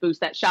confidence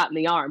boost, that shot in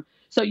the arm.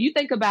 So you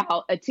think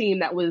about a team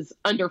that was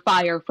under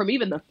fire from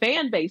even the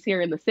fan base here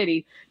in the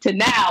city to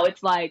now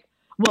it's like,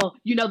 well,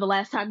 the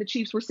last time the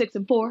Chiefs were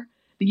 6-4,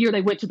 the year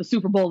they went to the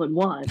Super Bowl and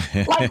won.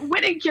 Like,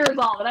 winning cures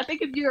all. And I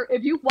think if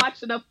you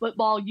watched enough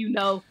football,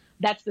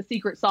 that's the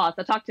secret sauce.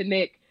 I talked to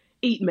Nick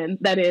Eatman,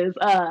 that is,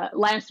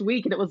 last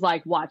week, and it was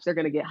like, watch, they're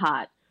going to get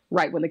hot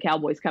right when the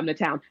Cowboys come to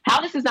town.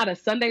 How this is not a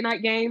Sunday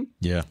night game,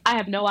 I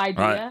have no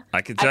idea. Right.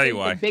 I can tell you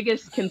why. The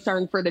biggest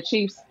concern for the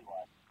Chiefs,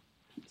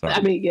 Sorry.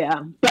 I mean,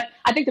 yeah. But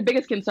I think the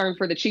biggest concern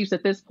for the Chiefs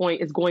at this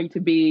point is going to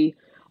be,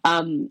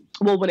 when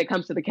it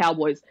comes to the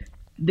Cowboys,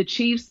 the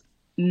Chiefs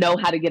know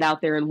how to get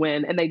out there and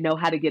win, and they know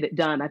how to get it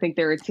done. I think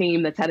they're a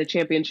team that's had a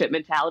championship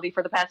mentality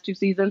for the past 2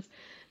 seasons.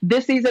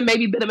 This season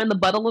maybe bit them in the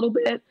butt a little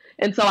bit.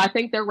 And so I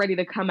think they're ready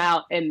to come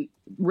out and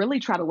really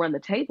try to run the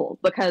table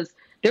because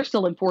they're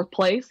still in 4th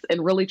place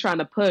and really trying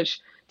to push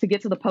to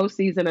get to the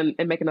postseason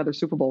and make another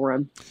Super Bowl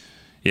run.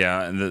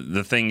 Yeah, and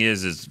the thing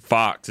is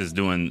Fox is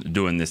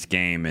doing this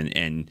game,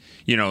 and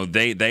you know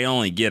they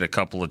only get a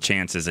couple of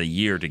chances a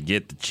year to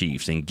get the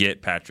Chiefs and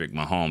get Patrick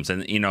Mahomes.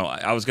 And you know,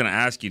 I was going to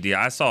ask you, D.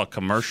 I saw a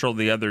commercial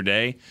the other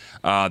day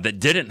that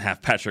didn't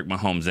have Patrick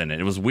Mahomes in it.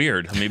 It was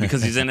weird. I mean,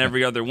 because he's in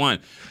every other one.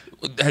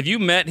 Have you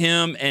met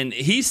him? And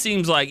he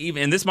seems like,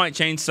 even, and this might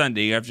change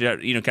Sunday after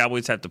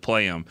Cowboys have to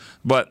play him,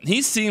 but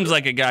he seems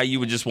like a guy you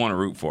would just want to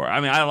root for.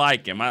 I mean, I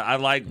like him. I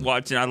like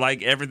watching. I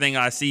like everything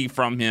I see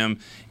from him.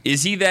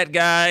 Is he that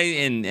guy?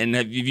 And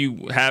have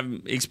you have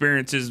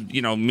experiences,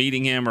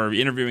 meeting him or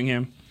interviewing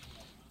him?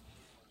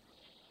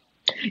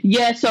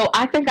 Yeah, so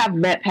I think I've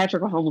met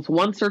Patrick Mahomes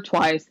once or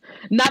twice.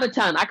 Not a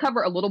ton. I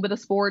cover a little bit of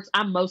sports.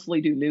 I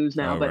mostly do news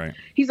now, but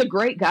he's a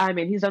great guy,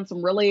 man. He's done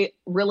some really,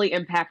 really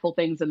impactful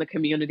things in the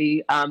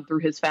community through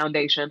his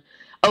foundation.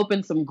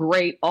 Opened some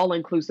great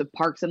all-inclusive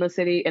parks in the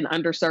city in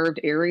underserved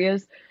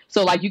areas.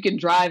 So, like, you can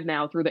drive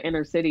now through the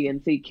inner city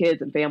and see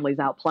kids and families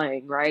out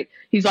playing, right?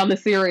 He's on the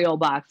cereal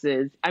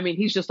boxes. I mean,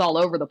 he's just all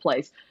over the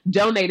place.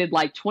 Donated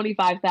like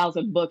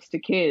 25,000 books to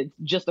kids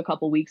just a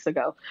couple weeks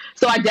ago.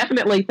 So I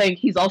definitely think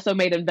he's also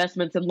made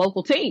investments in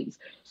local teams.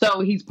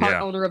 So he's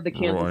part owner of the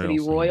Kansas City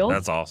Royals.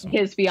 That's awesome.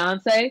 His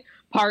fiance,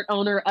 part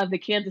owner of the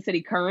Kansas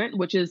City Current,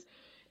 which is,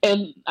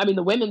 and I mean,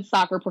 the women's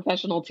soccer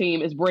professional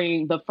team is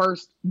bringing the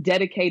first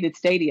dedicated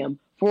stadium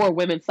for a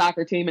women's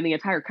soccer team in the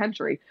entire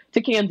country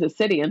to Kansas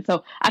City. And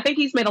so I think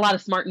he's made a lot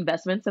of smart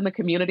investments in the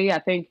community. I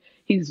think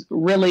he's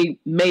really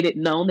made it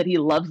known that he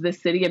loves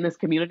this city and this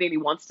community and he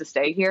wants to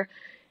stay here.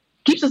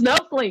 Keeps his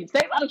nose clean,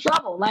 stays out of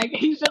trouble. Like,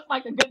 he's just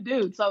like a good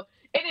dude. So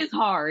it is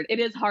hard. It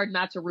is hard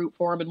not to root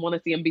for him and want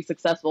to see him be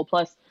successful.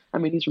 Plus, I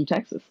mean, he's from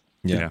Texas.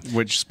 Yeah.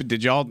 Which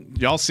did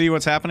y'all see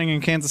what's happening in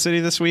Kansas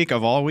City this week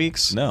of all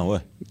weeks? No.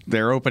 What?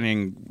 They're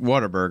opening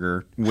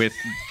Whataburger with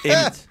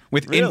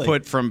Really?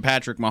 input from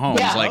Patrick Mahomes.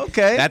 Yeah. Like,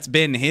 Okay. that's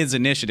been his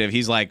initiative.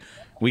 He's like,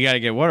 we got to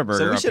get Whataburger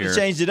So we up should here. have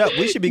changed it up.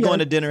 We should be going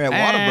to dinner at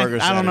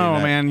Whataburger. I don't know, Saturday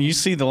night. man. You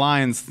see the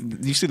lines.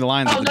 You see the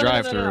lines at the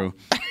drive-through.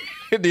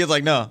 He's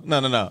like, no.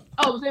 Oh,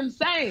 it was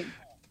insane.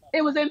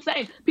 It was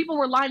insane. People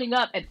were lining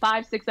up at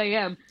 5, 6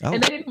 a.m.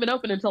 and they didn't even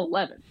open until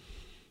 11.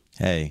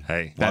 Hey,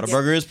 that's-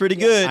 Whataburger is pretty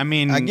good. I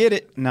mean, I get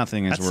it.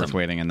 Nothing is That's worth some-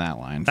 waiting in that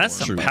line. That's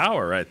for. some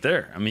power right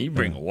there. I mean, you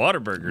bring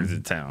Whataburger to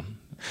town.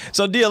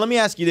 So, Dia, let me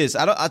ask you this.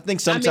 I think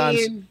sometimes.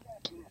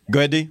 Go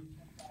ahead, D.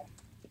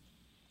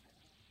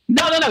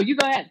 No. You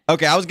go ahead.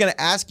 Okay, I was going to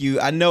ask you.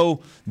 I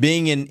know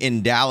being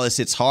in Dallas,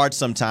 it's hard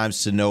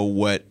sometimes to know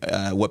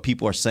what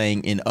people are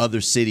saying in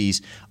other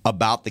cities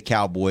about the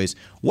Cowboys.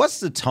 What's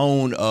the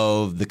tone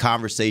of the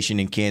conversation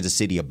in Kansas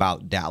City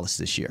about Dallas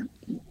this year?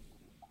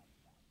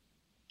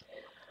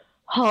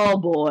 Oh,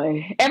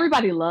 boy.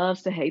 Everybody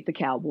loves to hate the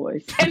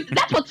Cowboys. And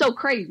that's what's so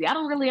crazy. I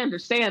don't really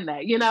understand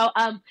that.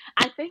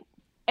 I think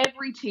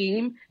every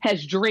team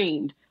has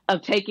dreamed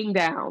of taking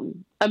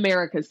down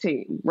America's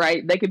team,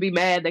 right? They could be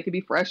mad, they could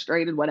be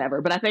frustrated,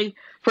 whatever. But I think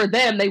for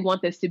them, they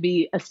want this to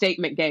be a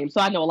statement game. So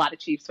I know a lot of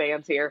Chiefs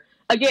fans here.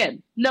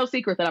 Again, no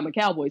secret that I'm a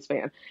Cowboys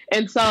fan.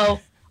 And so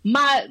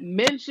my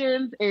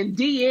mentions and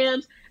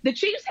DMs, the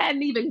Chiefs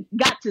hadn't even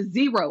got to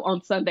 0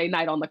 on Sunday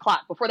night on the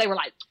clock before they were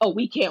like, oh,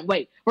 we can't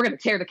wait. We're going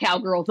to tear the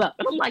Cowgirls up.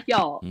 And I'm like,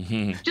 y'all,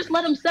 just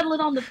let them settle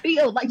it on the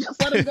field. Like,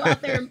 just let them go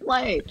out there and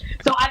play.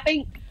 So I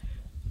think,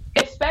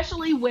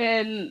 especially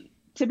when,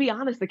 to be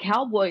honest, the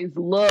Cowboys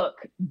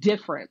look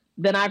different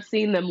than I've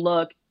seen them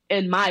look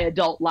in my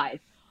adult life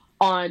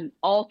on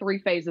all 3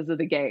 phases of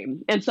the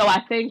game. And so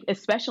I think,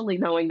 especially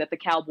knowing that the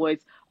Cowboys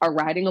are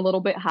riding a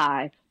little bit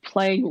high,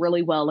 playing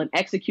really well, and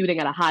executing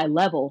at a high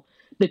level,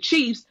 the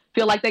Chiefs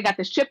feel like they got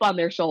this chip on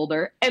their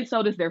shoulder, and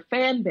so does their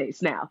fan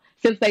base now,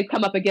 since they've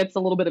come up against a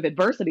little bit of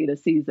adversity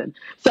this season.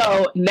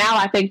 So now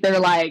I think they're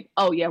like,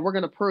 oh, yeah, we're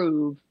going to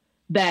prove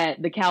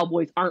that the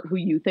Cowboys aren't who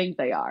you think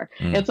they are.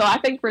 And so I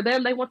think for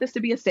them, they want this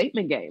to be a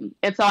statement game.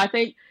 And so I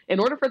think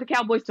in order for the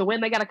Cowboys to win,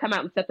 they got to come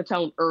out and set the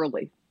tone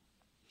early.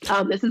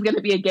 This is going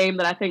to be a game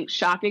that I think,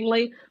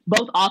 shockingly,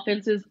 both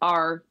offenses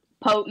are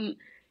potent,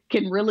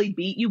 can really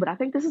beat you. But I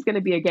think this is going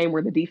to be a game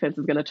where the defense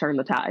is going to turn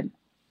the tide.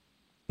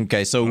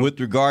 Okay, so with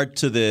regard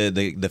to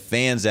the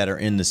fans that are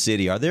in the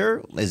city,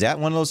 is that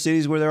one of those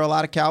cities where there are a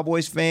lot of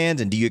Cowboys fans?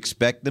 And do you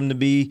expect them to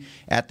be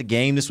at the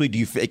game this week? Do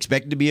you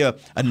expect it to be a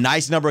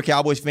nice number of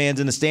Cowboys fans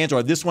in the stands? Or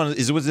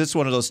was this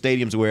one of those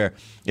stadiums where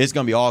it's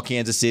going to be all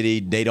Kansas City,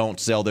 they don't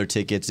sell their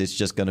tickets, it's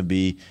just going to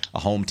be a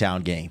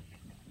hometown game?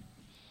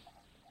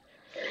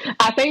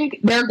 I think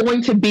there are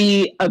going to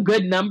be a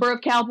good number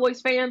of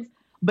Cowboys fans,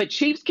 but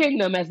Chiefs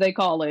Kingdom, as they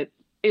call it,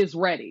 is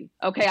ready.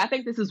 Okay, I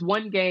think this is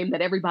one game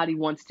that everybody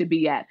wants to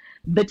be at.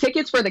 The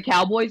tickets for the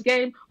Cowboys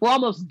game were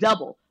almost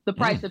double the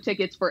price of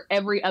tickets for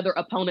every other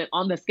opponent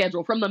on the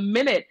schedule from the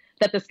minute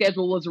that the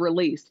schedule was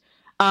released.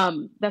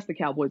 That's the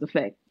Cowboys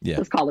effect. Yeah.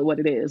 Let's call it what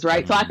it is,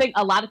 right? So I think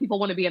a lot of people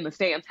want to be in the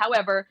stands.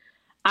 However,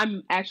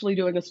 I'm actually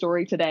doing a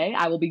story today.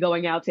 I will be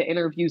going out to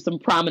interview some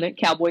prominent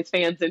Cowboys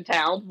fans in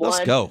town.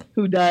 Let's go.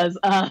 Who does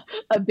a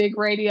big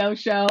radio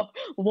show,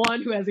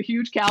 one who has a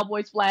huge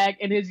Cowboys flag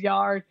in his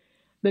yard.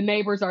 The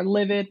neighbors are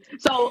livid.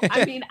 So,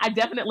 I mean, I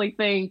definitely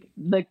think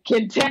the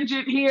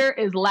contingent here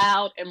is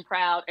loud and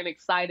proud and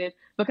excited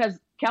because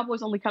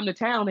Cowboys only come to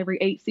town every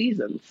 8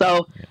 seasons.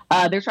 So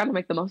they're trying to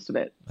make the most of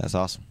it. That's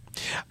awesome.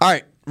 All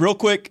right, real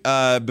quick,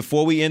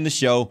 before we end the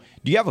show,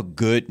 do you have a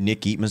good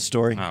Nick Eatman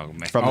story from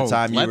the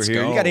time you were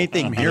here? You got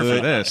anything I'm good? here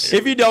for this.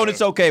 If you don't,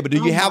 it's okay. But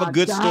do you have a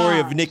good story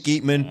of gosh. Nick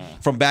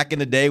Eatman from back in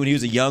the day when he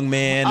was a young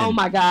man? Oh,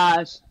 my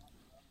gosh.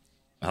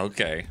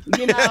 Okay.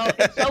 You know,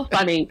 it's so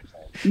funny.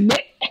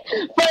 Nick,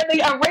 for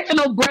the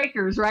original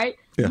Breakers, right?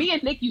 Yeah. Me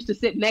and Nick used to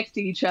sit next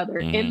to each other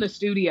in the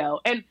studio.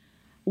 And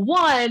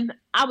one,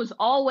 I was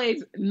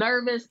always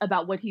nervous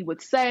about what he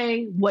would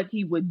say, what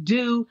he would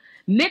do.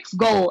 Nick's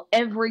goal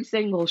every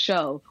single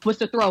show was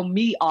to throw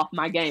me off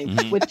my game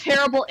with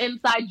terrible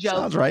inside jokes.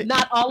 Sounds right.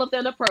 Not all of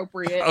them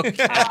appropriate.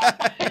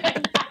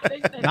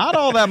 Not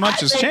all that much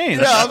has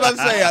changed. Yeah, I was about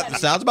to say, that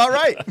sounds about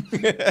right.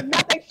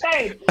 Nothing's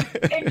changed.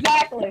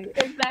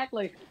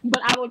 Exactly.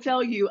 But I will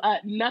tell you,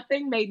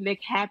 nothing made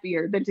Nick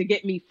happier than to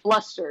get me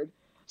flustered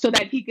so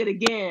that he could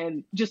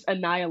again just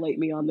annihilate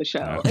me on the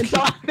show. And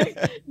so I think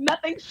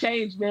nothing's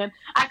changed, man.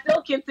 I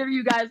still consider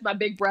you guys my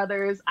big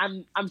brothers.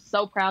 I'm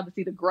so proud to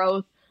see the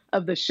growth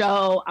of the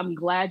show. I'm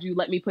glad you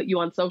let me put you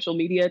on social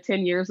media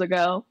 10 years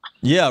ago.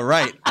 Yeah,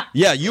 right.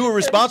 Yeah, you were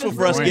responsible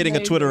for us getting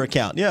a Twitter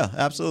account. Yeah,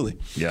 absolutely.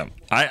 Yeah.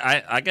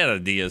 I got a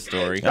Dia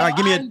story. All right,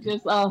 give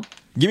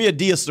me a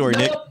Dia story,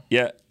 Nick.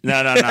 Yeah.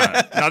 No.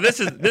 No, this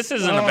isn't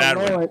a bad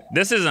one.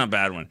 This isn't a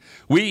bad one.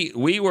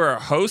 We were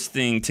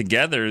hosting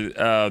together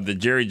the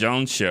Jerry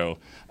Jones show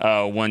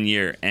one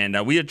year,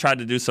 and we had tried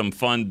to do some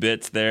fun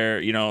bits there,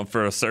 you know,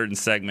 for a certain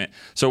segment.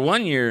 So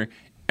one year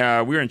we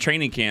were in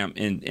training camp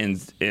in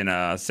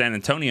San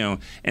Antonio,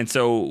 and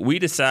so we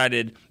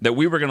decided that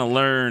we were going to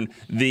learn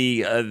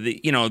the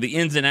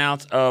ins and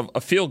outs of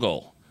a field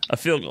goal.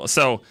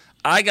 So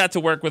I got to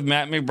work with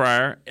Matt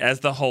McBriar as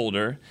the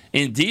holder,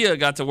 and Dia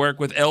got to work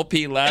with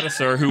LP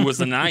Ladouceur, who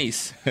was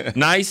nice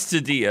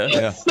to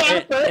Dia,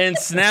 and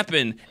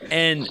snapping.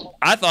 And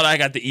I thought I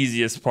got the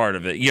easiest part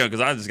of it, you know,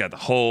 because I just got to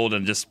hold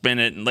and just spin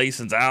it and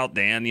license out,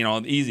 Dan, you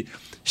know, easy.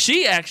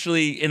 She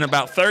actually, in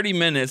about 30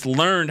 minutes,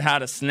 learned how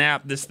to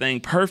snap this thing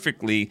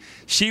perfectly.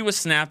 She was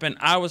snapping,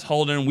 I was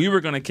holding. We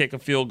were going to kick a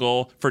field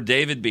goal for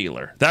David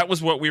Beeler. That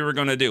was what we were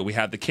going to do. We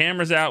had the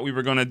cameras out. We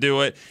were going to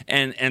do it.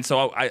 And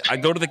so I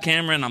go to the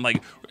camera, and I'm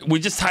like, we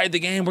just tied the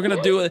game. We're going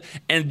to do it.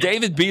 And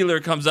David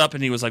Beeler comes up,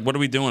 and he was like, what are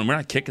we doing? We're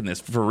not kicking this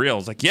for real. I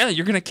was like, yeah,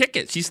 you're going to kick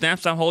it. She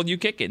snaps, I'm holding, you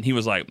kick it. And he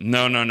was like,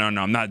 no,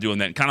 I'm not doing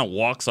that. And kind of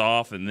walks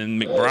off. And then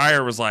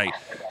McBriar was like,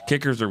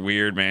 kickers are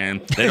weird,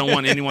 man. They don't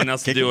want anyone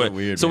else to do it.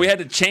 Weird, so man. we had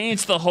to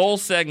change the whole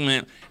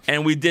segment,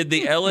 and we did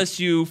the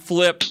LSU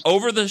flip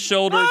over the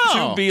shoulder to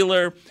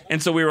Beeler.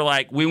 And so we were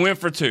like, we went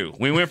for two.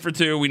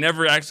 We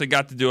never actually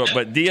got to do it.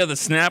 But Dia, the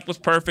snap was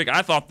perfect.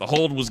 I thought the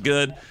hold was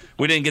good.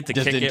 We didn't get to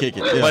kick it,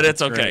 yeah. but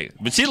it's okay. Great.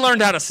 But she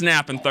learned how to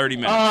snap in 30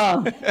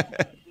 minutes.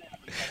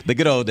 The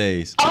good old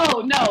days.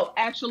 Oh, no,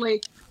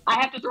 actually, I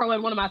have to throw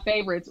in one of my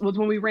favorites was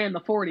when we ran the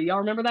 40. Y'all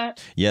remember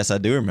that? Yes, I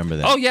do remember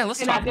that. Oh, yeah, let's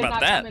And talk I did about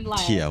not that. come in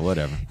last. Yeah,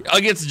 whatever.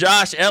 Against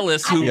Josh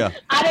Ellis, who...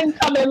 I didn't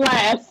come in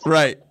last.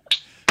 Right.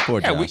 Poor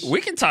Yeah, Josh.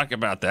 we can talk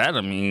about that.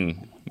 I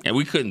mean,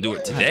 we couldn't do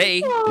it today.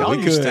 Y'all we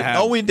used could. to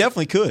have. We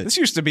definitely could. This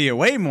used to be a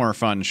way more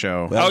fun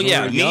show. Well, Oh, we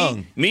yeah, were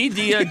young. me,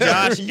 Dia,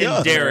 Josh, young.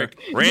 and Derek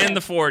ran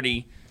the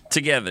 40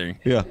 together.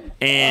 Yeah.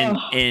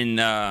 And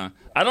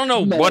I don't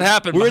know what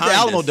happened. We were at the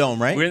behind Alamo us.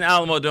 Dome, right? We were in the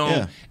Alamo Dome,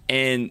 Yeah.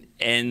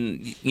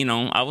 and you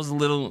know, I was a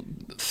little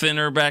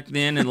thinner back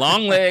then and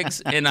long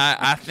legs, and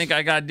I think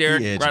I got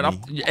Derek He edged right me.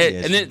 off. He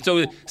And edged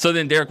then so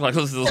then Derek was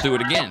like, let's do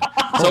it again.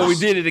 So we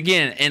did it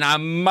again, and I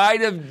might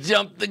have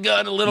jumped the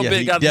gun a little Yeah, bit,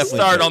 he got the definitely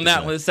start jumped on the that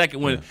gun. one, the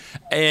second one,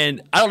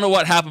 and I don't know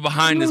what happened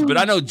behind us, but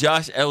I know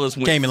Josh Ellis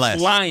went Came in last.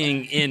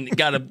 flying and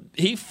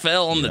he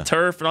fell on the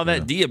turf and all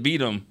that. Dia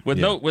beat him with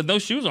no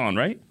shoes on,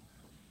 right?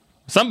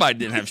 Somebody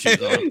didn't have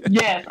shoes on.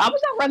 Yes, I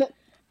was not running.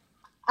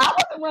 I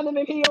wasn't running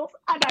in heels.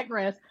 I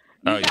digress.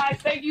 You Oh, yeah. guys,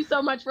 thank you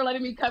so much for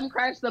letting me come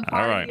crash the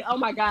party. right. Oh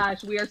my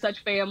gosh, we are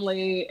such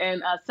family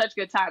and such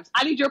good times.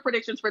 I need your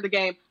predictions for the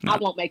game. I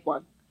won't make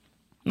one.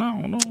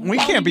 No. We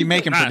can't be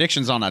making Nah,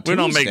 predictions on a Tuesday. We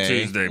don't make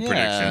Tuesday Yeah.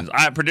 predictions.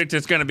 I predict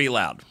it's going to be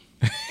loud.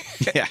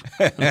 Yeah.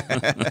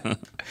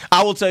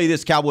 I will tell you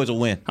this: Cowboys will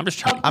win. I'm just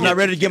trying. I'm not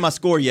ready to get my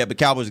score yet, but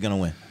Cowboys are going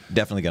to win.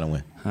 Definitely going to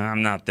win.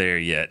 I'm not there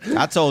yet.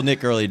 I told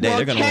Nick earlier today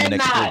they're going to win the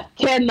next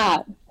three.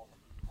 Cannot.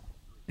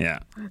 Yeah.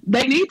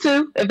 They need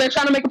to if they're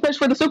trying to make a push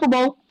for the Super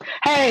Bowl.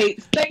 Hey,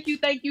 thank you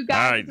guys.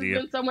 All right, This Dia.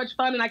 has been so much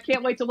fun, and I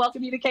can't wait to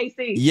welcome you to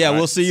KC. Yeah,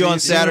 we'll see you on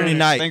Saturday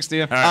night. Thanks,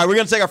 Dia. All right, we're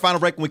going to take our final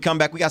break. When we come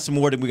back, we got some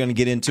more that we're going to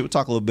get into. We'll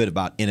talk a little bit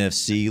about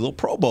NFC, a little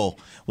Pro Bowl.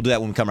 We'll do that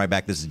when we come right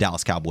back. This is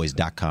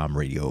DallasCowboys.com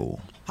radio.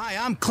 Hi,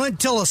 I'm Clint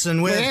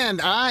Tillison with... And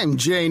I'm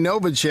Jay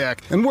Novacek,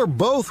 and we're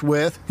both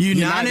with...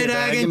 United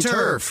Ag and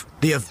Turf,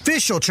 the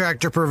official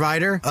tractor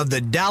provider of the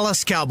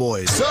Dallas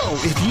Cowboys. So,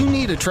 if you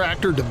need a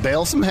tractor to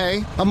bale some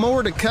hay, a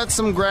mower to cut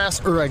some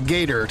grass, or a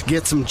gator to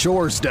get some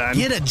chores done...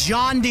 Get a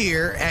John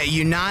Deere at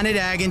United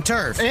Ag and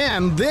Turf.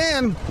 And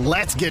then,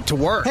 let's get to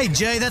work. Hey,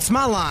 Jay, that's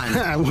my line.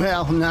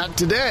 Well, not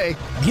today.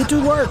 Get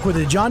to work with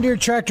a John Deere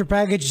tractor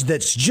package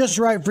that's just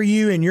right for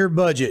you and your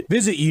budget.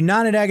 Visit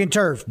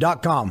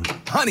UnitedAgAndTurf.com.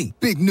 Honey,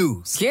 big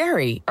news.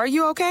 Gary, are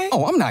you okay?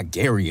 Oh, I'm not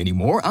Gary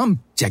anymore. I'm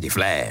Jackie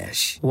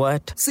Flash.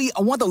 What? See,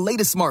 I want the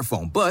latest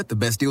smartphone, but the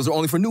best deals are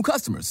only for new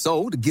customers.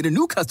 So, to get a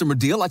new customer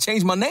deal, I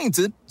changed my name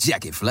to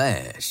Jackie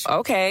Flash.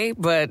 Okay,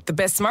 but the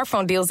best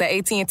smartphone deals at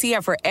AT&T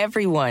are for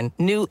everyone,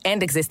 new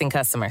and existing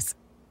customers.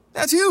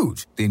 That's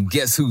huge. Then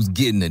guess who's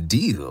getting a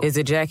deal? Is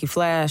it Jackie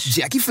Flash?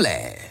 Jackie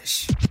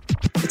Flash.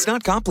 It's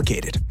not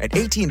complicated. At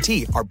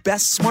AT&T, our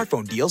best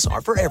smartphone deals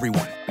are for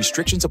everyone.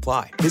 Restrictions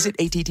apply. Visit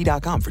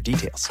att.com for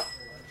details.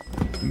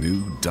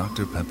 New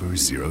Dr. Pepper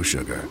Zero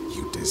Sugar.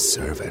 You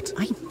deserve it.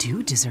 I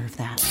do deserve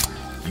that.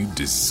 You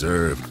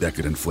deserve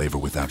decadent flavor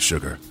without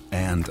sugar.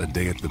 And a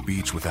day at the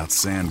beach without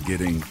sand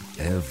getting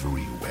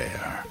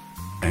everywhere.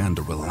 And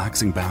a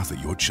relaxing bath that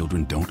your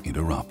children don't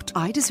interrupt.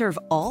 I deserve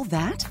all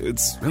that?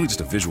 It's really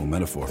just a visual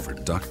metaphor for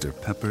Dr.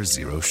 Pepper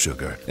Zero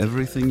Sugar.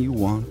 Everything you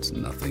want,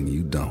 nothing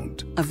you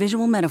don't. A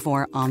visual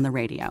metaphor on the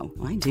radio.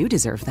 I do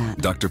deserve that.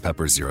 Dr.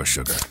 Pepper Zero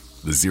Sugar.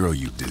 The zero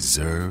you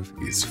deserve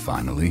is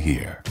finally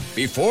here.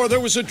 Before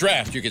there was a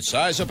draft, you could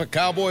size up a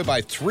cowboy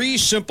by 3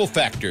 simple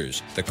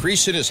factors: the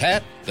crease in his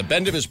hat, the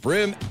bend of his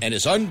brim, and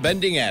his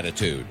unbending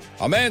attitude.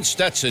 A man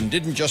Stetson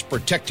didn't just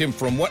protect him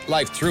from what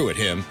life threw at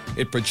him,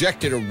 it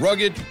projected a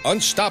rugged,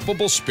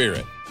 unstoppable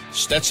spirit.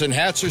 Stetson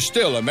hats are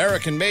still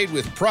American-made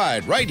with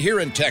pride right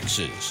here in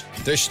Texas.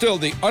 They're still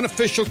the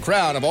unofficial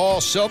crown of all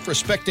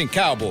self-respecting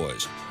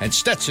cowboys, and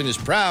Stetson is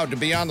proud to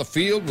be on the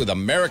field with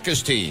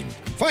America's team.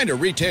 Find a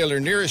retailer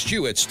nearest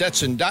you at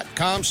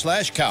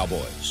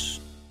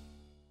stetson.com/cowboys.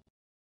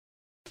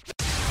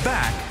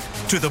 Back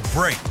to the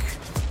break.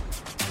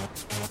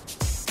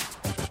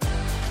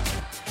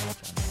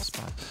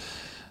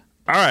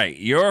 All right,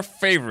 your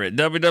favorite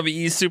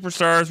WWE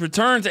superstars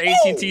return to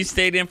AT&T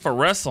Stadium for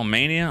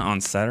WrestleMania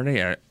on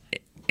Saturday,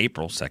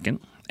 April 2nd,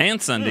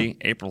 and Sunday,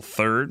 April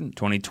 3rd,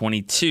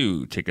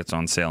 2022. Tickets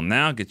on sale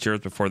now. Get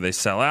yours before they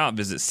sell out.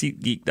 Visit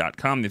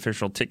SeatGeek.com, the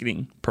official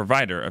ticketing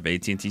provider of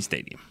AT&T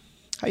Stadium.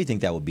 How do you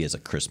think that would be as a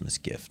Christmas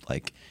gift?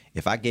 Like,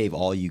 if I gave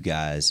all you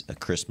guys a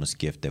Christmas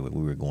gift that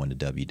we were going to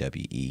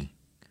WWE,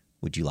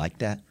 would you like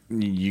that?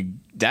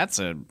 That's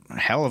a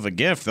hell of a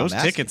gift. Those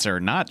tickets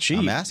are not cheap.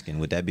 I'm asking,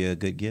 would that be a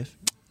good gift?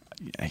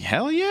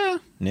 Hell yeah.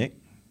 Nick?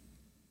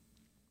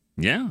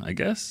 Yeah, I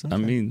guess. Okay. I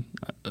mean,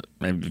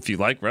 if you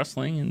like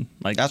wrestling and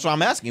like, that's what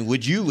I'm asking.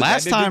 Would you?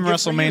 Last time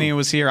WrestleMania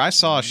was here, I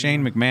saw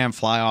Shane McMahon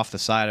fly off the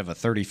side of a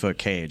 30-foot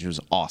cage. It was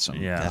awesome.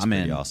 Yeah, that's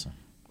pretty awesome.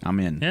 I'm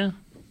in. Yeah,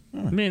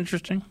 it'd be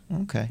interesting.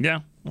 Okay.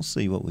 Yeah, we'll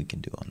see what we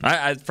can do on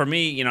that. For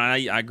me,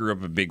 I grew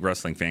up a big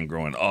wrestling fan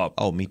growing up.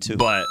 Oh, me too.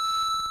 But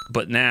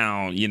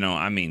now,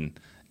 I mean,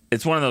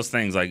 it's one of those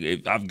things. Like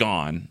I've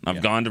gone to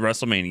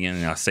WrestleMania,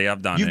 and I say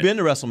I've done. You've been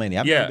to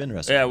WrestleMania. I've never been to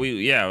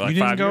WrestleMania. Like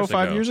you didn't go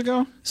 5 years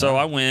ago. So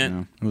I went.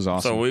 Yeah, it was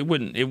awesome. So it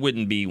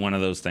wouldn't be one of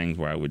those things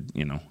where I would,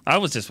 I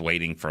was just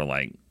waiting for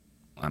like.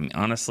 I mean,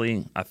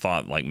 honestly, I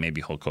thought like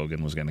maybe Hulk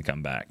Hogan was going to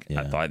come back.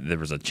 Yeah. I thought there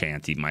was a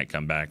chance he might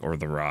come back, or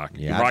The Rock.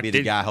 Yeah, The Rock I'd be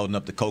the guy holding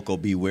up the Coco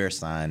Beware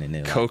sign, and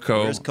then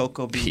where's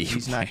Coco Beware?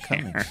 He's not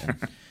coming.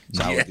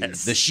 So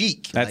yes. The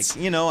Sheik. That's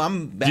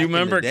I'm back. Do you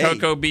remember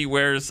Coco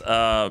Beware's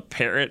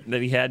parrot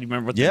that he had? Do you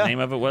remember what the name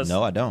of it was?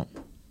 No, I don't.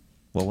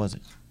 What was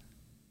it?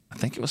 I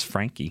think it was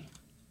Frankie.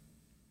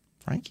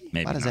 Frankie?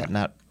 Maybe why does that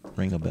not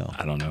ring a bell?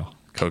 I don't know.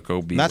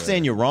 Coco Beware. I'm not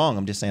saying you're wrong.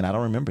 I'm just saying I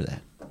don't remember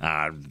that.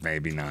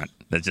 Maybe not.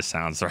 That just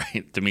sounds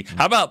right to me.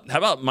 How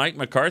about Mike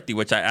McCarthy,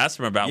 which I asked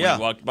him about when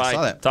he walked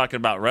by talking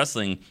about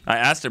wrestling. I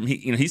asked him.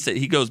 He said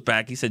he goes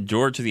back. He said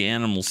George the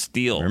Animal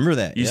Steel. Remember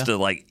that? Used to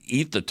like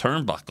eat the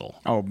turnbuckle.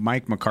 Oh,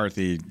 Mike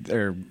McCarthy.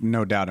 There's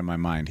no doubt in my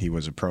mind he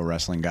was a pro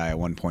wrestling guy at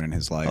one point in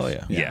his life. Oh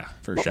yeah,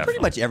 for sure. Pretty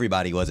much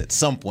everybody was at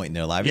some point in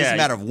their life. It's Yeah, just a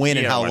matter of when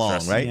and how long,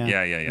 wrestling. right?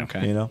 Yeah.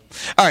 Okay. All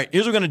right.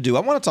 Here's what we're gonna do. I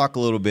want to talk a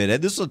little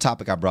bit. This is a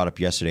topic I brought up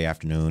yesterday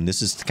afternoon.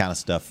 This is the kind of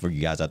stuff for you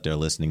guys out there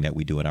listening that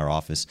we do in our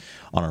office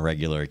on a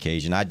regular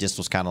occasion. I just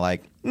was kind of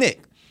like,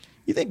 Nick,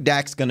 you think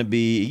Dak's going to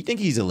be – you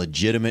think he's a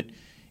legitimate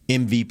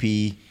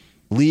MVP,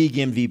 league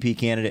MVP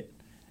candidate?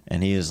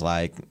 And he was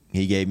like –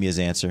 he gave me his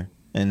answer.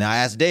 And I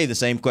asked Dave the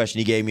same question.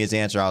 He gave me his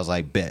answer. I was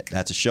like, bet.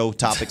 That's a show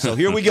topic. So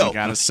here we go.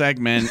 Got a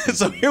segment.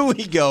 So here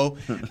we go.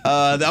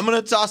 I'm going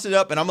to toss it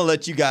up, and I'm going to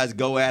let you guys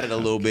go at it a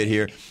little bit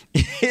here.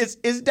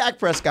 Is Dak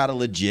Prescott a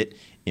legit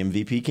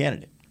MVP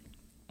candidate?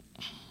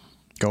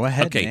 Go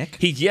ahead, Nick.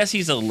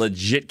 He's a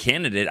legit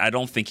candidate. I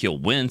don't think he'll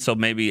win. So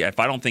maybe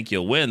if I don't think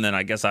he'll win, then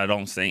I guess I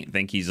don't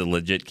think he's a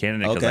legit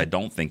candidate because I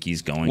don't think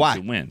he's going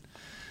to win.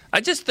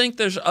 I just think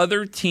there's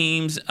other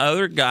teams,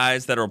 other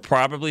guys that are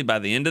probably by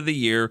the end of the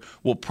year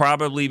will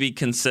probably be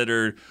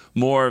considered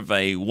more of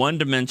a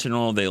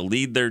one-dimensional. They'll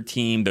lead their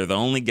team. They're the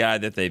only guy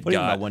that they've What do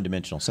you mean got. by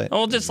one-dimensional? Say it.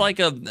 Oh, just like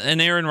an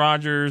Aaron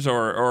Rodgers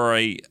or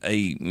a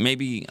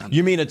maybe.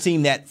 You mean a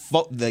team that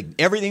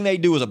everything they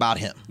do is about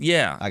him?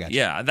 Yeah, I got you.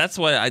 Yeah, that's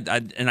what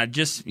I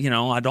just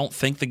I don't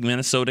think the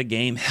Minnesota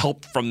game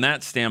helped from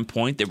that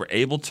standpoint. They were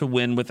able to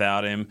win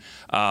without him.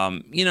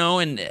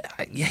 And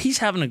he's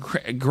having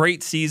a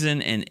great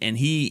season, and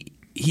he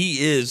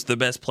is the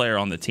best player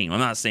on the team. I'm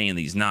not saying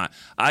that he's not.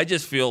 I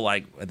just feel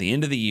like at the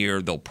end of the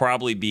year, there'll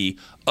probably be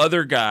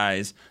other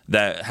guys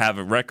that have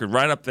a record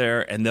right up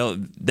there, and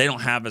they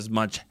don't have as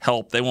much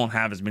help. They won't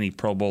have as many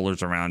Pro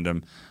Bowlers around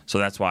him. So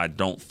that's why I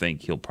don't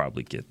think he'll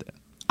probably get that.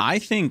 I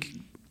think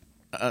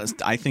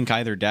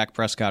either Dak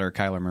Prescott or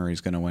Kyler Murray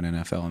is going to win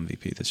NFL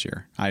MVP this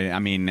year. I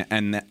mean,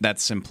 and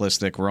that's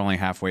simplistic. We're only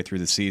halfway through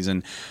the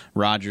season.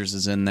 Rodgers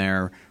is in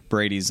there.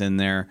 Brady's in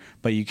there.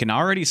 But you can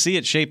already see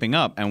it shaping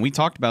up. And we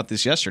talked about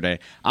this yesterday.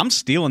 I'm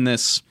stealing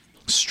this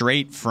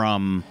straight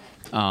from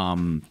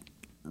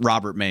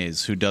Robert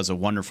Mays, who does a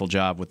wonderful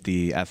job with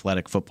the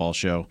Athletic Football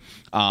Show.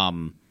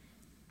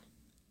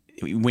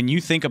 When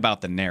you think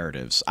about the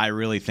narratives, I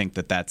really think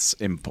that's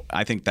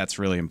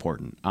really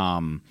important.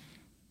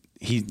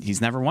 He's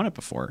never won it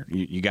before.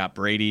 You got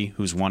Brady,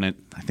 who's won it,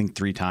 I think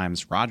 3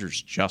 times.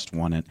 Rodgers just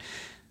won it.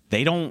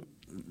 They don't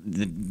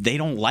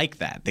like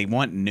that. They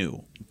want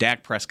new.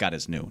 Dak Prescott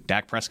is new.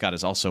 Dak Prescott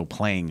is also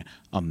playing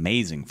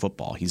amazing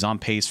football. He's on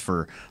pace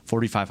for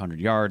 4,500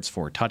 yards,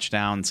 4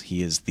 touchdowns.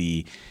 He is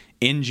the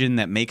engine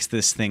that makes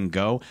this thing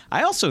go.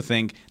 I also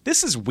think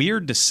this is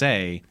weird to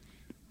say.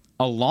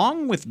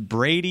 Along with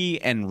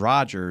Brady and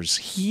Rodgers,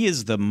 he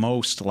is the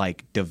most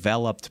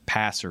developed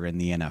passer in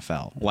the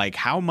NFL. Like,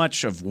 how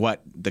much of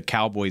what the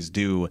Cowboys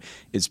do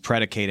is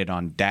predicated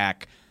on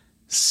Dak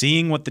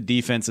seeing what the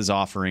defense is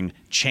offering,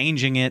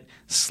 changing it,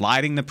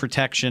 sliding the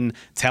protection,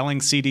 telling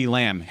CeeDee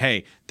Lamb,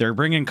 hey, they're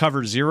bringing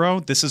cover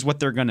 0. This is what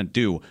they're going to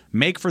do.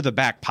 Make for the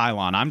back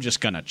pylon. I'm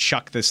just going to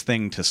chuck this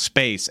thing to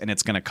space, and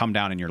it's going to come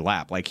down in your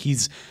lap. Like,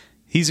 he's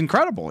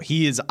incredible.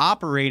 He is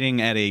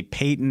operating at a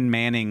Peyton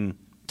Manning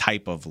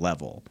type of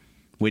level,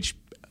 which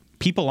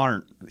people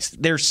aren't.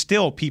 There's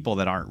still people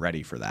that aren't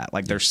ready for that.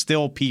 Like, there's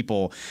still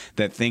people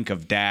that think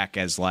of Dak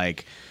as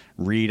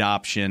read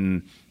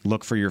option,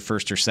 look for your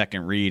first or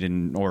second read,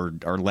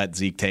 or let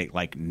Zeke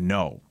take.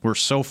 No, we're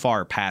so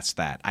far past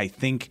that. I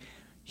think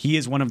he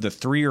is one of the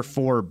 3 or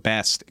 4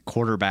 best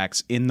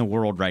quarterbacks in the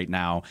world right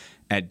now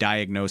at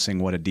diagnosing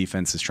what a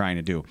defense is trying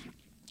to do.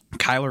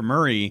 Kyler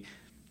Murray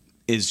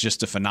is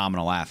just a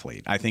phenomenal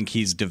athlete. I think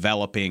he's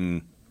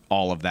developing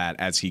all of that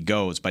as he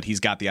goes, but he's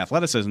got the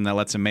athleticism that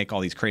lets him make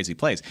all these crazy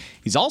plays.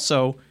 He's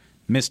also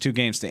missed 2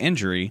 games to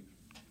injury.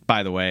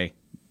 By the way,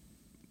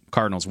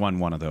 Cardinals won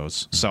one of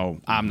those. So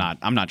I'm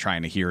not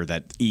trying to hear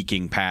that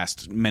eking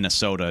past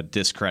Minnesota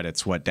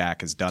discredits what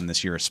Dak has done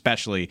this year,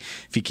 especially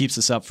if he keeps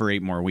this up for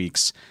 8 more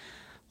weeks.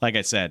 Like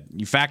I said,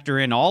 you factor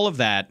in all of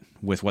that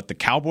with what the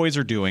Cowboys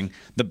are doing,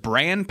 the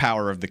brand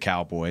power of the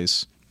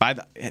Cowboys.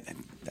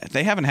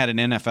 They haven't had an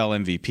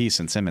NFL MVP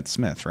since Emmitt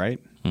Smith, right?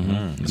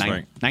 Mm-hmm. That's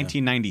right.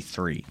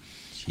 1993.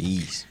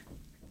 Jeez.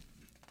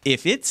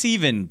 If it's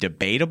even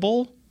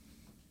debatable,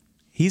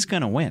 he's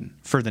going to win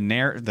for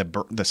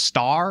the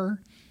star.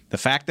 The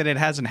fact that it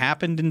hasn't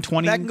happened in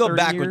 20 that can go 30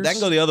 backward. years. That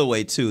can go the other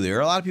way too. There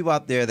are a lot of people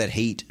out there that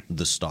hate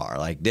the star.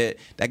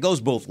 That goes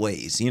both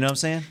ways. You know what I'm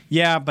saying?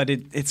 Yeah, but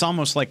it's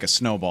almost like a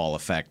snowball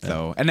effect,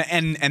 though.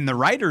 And the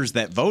writers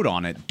that vote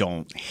on it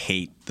don't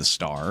hate the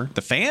star.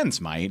 The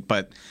fans might,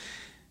 but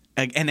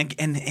and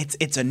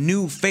it's a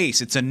new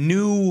face. It's a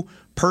new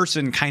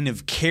person kind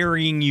of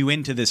carrying you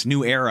into this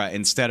new era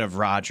instead of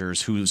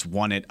Rodgers, who's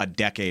won it a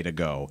decade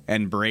ago,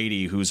 and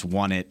Brady, who's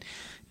won it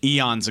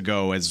eons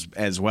ago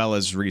as well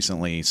as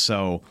recently.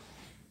 So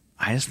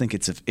I just think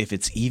if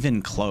it's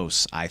even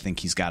close, I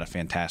think he's got a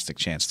fantastic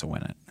chance to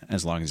win it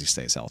as long as he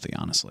stays healthy,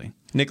 honestly.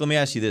 Nick, let me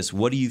ask you this.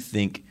 What do you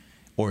think,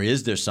 or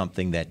is there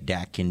something that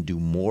Dak can do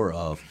more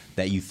of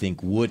that you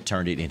think would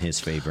turn it in his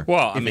favor?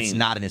 Well, if it's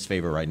not in his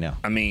favor right now.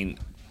 I mean,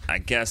 I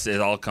guess it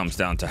all comes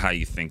down to how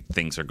you think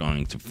things are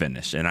going to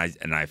finish. And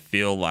I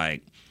feel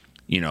like,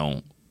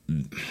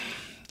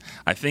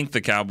 I think the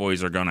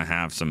Cowboys are going to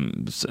have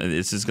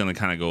this is going to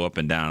kind of go up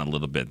and down a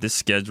little bit. This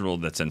schedule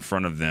that's in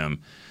front of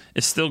them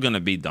is still going to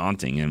be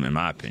daunting, in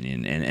my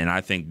opinion. And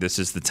I think this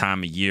is the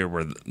time of year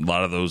where a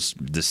lot of those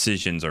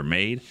decisions are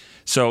made.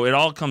 So it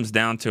all comes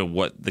down to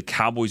what the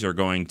Cowboys are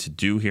going to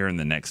do here in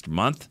the next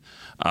month.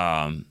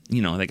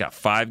 They got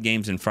 5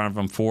 games in front of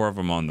them, 4 of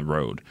them on the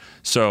road.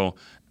 So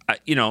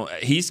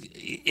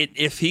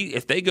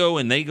if they go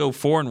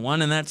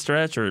 4-1 in that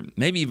stretch, or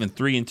maybe even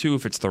 3-2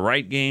 if it's the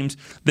right games,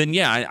 then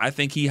yeah, I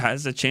think he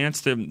has a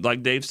chance to,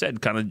 like Dave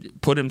said, kind of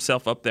put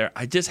himself up there.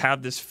 I just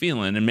have this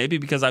feeling, and maybe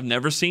because I've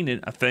never seen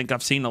it, I think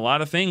I've seen a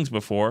lot of things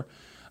before,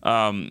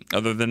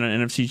 other than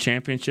an NFC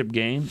Championship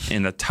game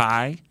and a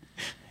tie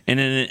and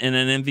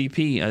an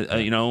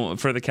MVP,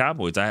 for the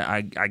Cowboys.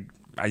 I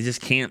just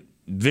can't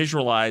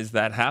visualize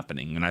that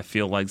happening, and I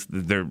feel like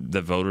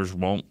the voters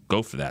won't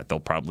go for that. They'll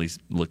probably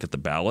look at the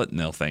ballot and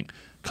they'll think,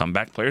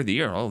 comeback player of the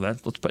year. Oh,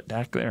 let's put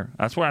Dak there.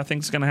 That's where I think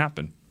it's going to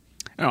happen.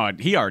 Oh,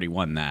 he already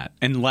won that,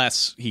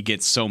 unless he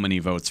gets so many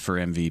votes for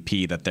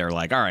MVP that they're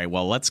like, all right,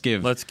 well, let's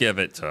give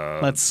it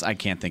to I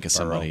can't think of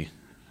somebody.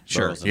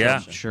 Burrow.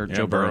 Sure.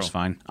 Joe Burrow's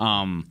fine.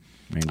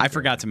 I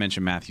forgot to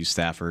mention Matthew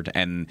Stafford,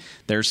 and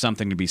there's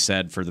something to be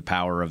said for the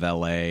power of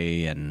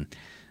LA, and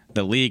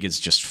the league is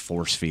just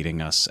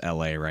force-feeding us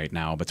LA right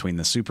now between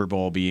the Super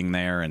Bowl being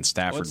there and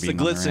Stafford being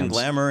the on the glitz and Rams.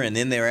 glamour, and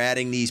then they're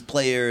adding these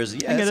players.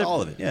 Yeah, it's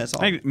all of it. Yeah, it's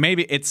all of it.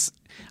 Maybe it's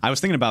 – I was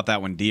thinking about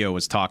that when Dio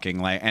was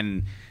talking,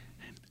 and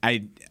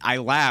I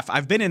laugh.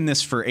 I've been in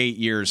this for 8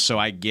 years, so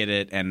I get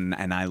it,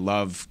 and I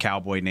love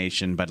Cowboy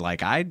Nation, but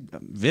I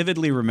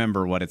vividly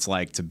remember what it's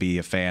like to be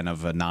a fan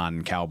of a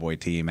non-Cowboy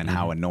team and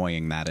how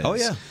annoying that is. Oh,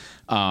 yeah.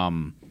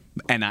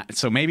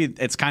 So maybe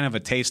it's kind of a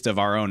taste of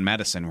our own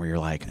medicine where you're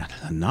like,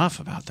 enough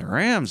about the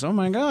Rams. Oh,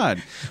 my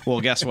God.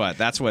 Well, guess what?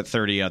 That's what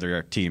 30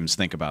 other teams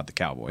think about the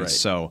Cowboys. Right.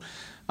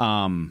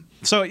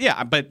 So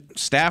yeah, but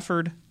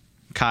Stafford,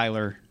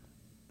 Kyler,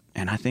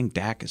 and I think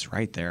Dak is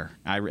right there.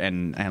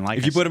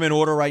 If you put them in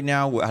order right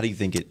now, how do you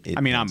think it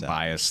I mean, I'm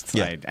biased.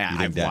 Yeah,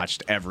 I've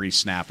watched every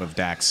snap of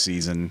Dak's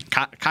season.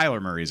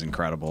 Kyler Murray's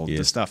incredible.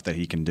 The stuff that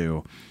he can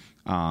do.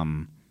 I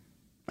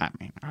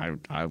mean,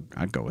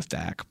 I'd go with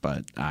Dak,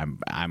 but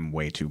I'm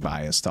way too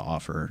biased to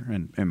offer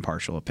an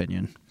impartial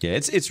opinion. Yeah,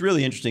 it's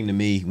really interesting to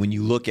me when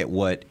you look at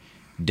what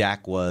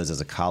Dak was as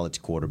a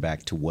college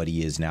quarterback to what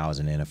he is now as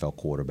an NFL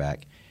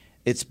quarterback.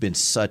 It's been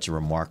such a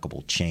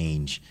remarkable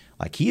change.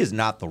 Like, he is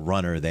not the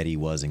runner that he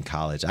was in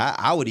college.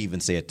 I would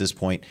even say at this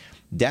point,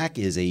 Dak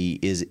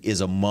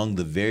is among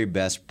the very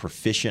best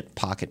proficient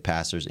pocket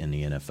passers in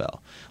the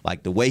NFL.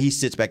 Like, the way he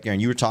sits back there,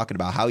 and you were talking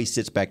about how he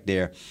sits back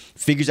there,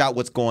 figures out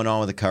what's going on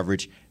with the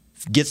coverage,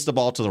 gets the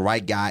ball to the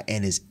right guy,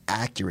 and is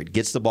accurate.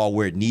 Gets the ball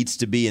where it needs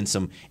to be in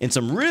some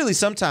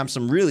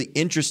really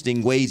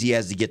interesting ways he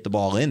has to get the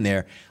ball in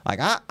there. Like,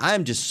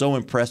 I'm just so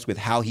impressed with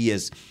how he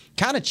has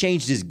kind of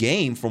changed his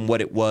game from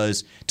what it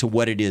was to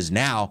what it is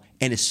now,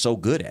 and is so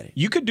good at it.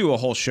 You could do a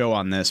whole show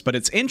on this, but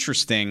it's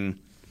interesting.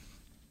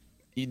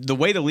 The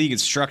way the league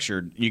is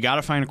structured, you got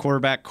to find a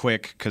quarterback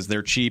quick because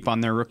they're cheap on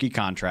their rookie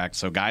contract.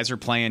 So guys are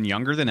playing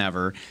younger than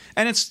ever,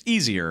 and it's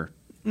easier.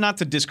 Not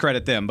to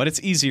discredit them, but it's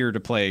easier to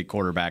play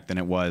quarterback than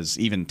it was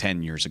even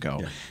 10 years ago.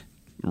 Yeah.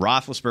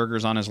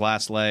 Roethlisberger's on his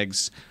last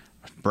legs.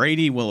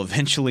 Brady will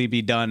eventually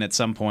be done at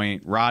some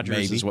point.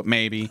 Rodgers is what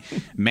maybe.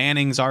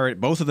 Manning's already.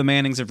 Both of the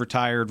Mannings have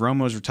retired.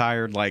 Romo's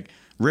retired. Like,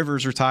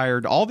 Rivers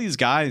retired. All these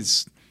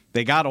guys,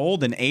 they got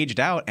old and aged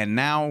out, and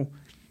now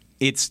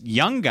it's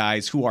young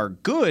guys who are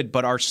good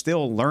but are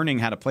still learning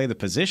how to play the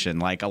position.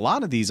 Like, a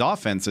lot of these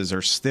offenses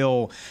are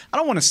still, I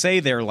don't want to say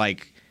they're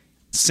like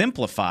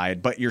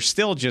simplified, but you're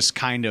still just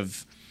kind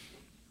of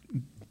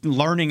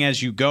learning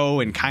as you go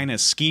and kind of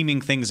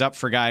scheming things up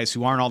for guys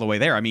who aren't all the way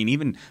there. I mean,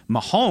 even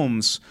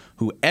Mahomes,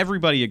 who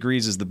everybody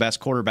agrees is the best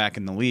quarterback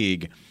in the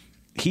league,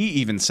 he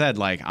even said,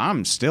 like,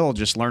 I'm still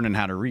just learning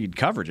how to read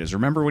coverages.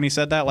 Remember when he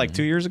said that like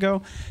 2 years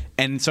ago?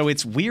 And so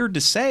it's weird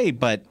to say,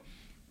 but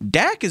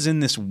Dak is in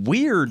this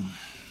weird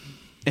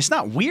 – it's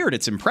not weird,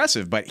 it's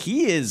impressive, but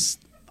he is,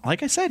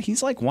 like I said,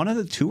 he's like one of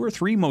the 2 or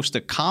 3 most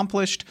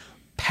accomplished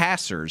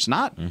passers,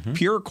 not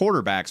pure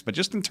quarterbacks, but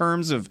just in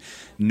terms of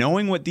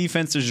knowing what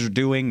defenses are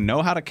doing,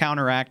 know how to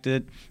counteract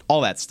it,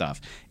 all that stuff.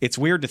 It's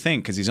weird to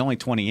think because he's only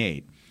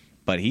 28,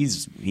 but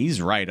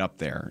he's right up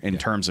there in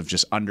terms of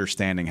just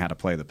understanding how to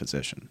play the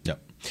position.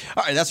 Yep.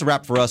 All right, that's a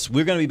wrap for us.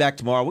 We're going to be back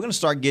tomorrow. We're going to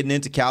start getting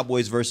into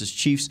Cowboys versus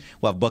Chiefs.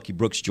 We'll have Bucky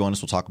Brooks join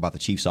us. We'll talk about the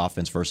Chiefs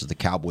offense versus the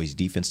Cowboys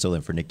defense. Still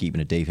in for Nick Eatman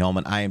and Dave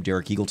Hellman. I am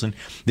Derek Eagleton.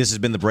 This has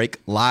been The Break,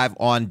 live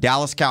on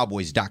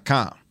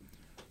DallasCowboys.com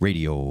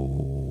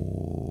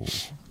radio.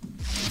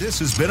 This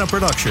has been a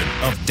production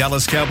of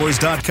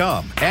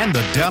DallasCowboys.com and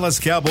the Dallas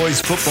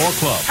Cowboys Football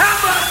Club. How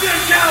about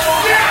this,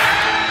 Cowboys? Yeah!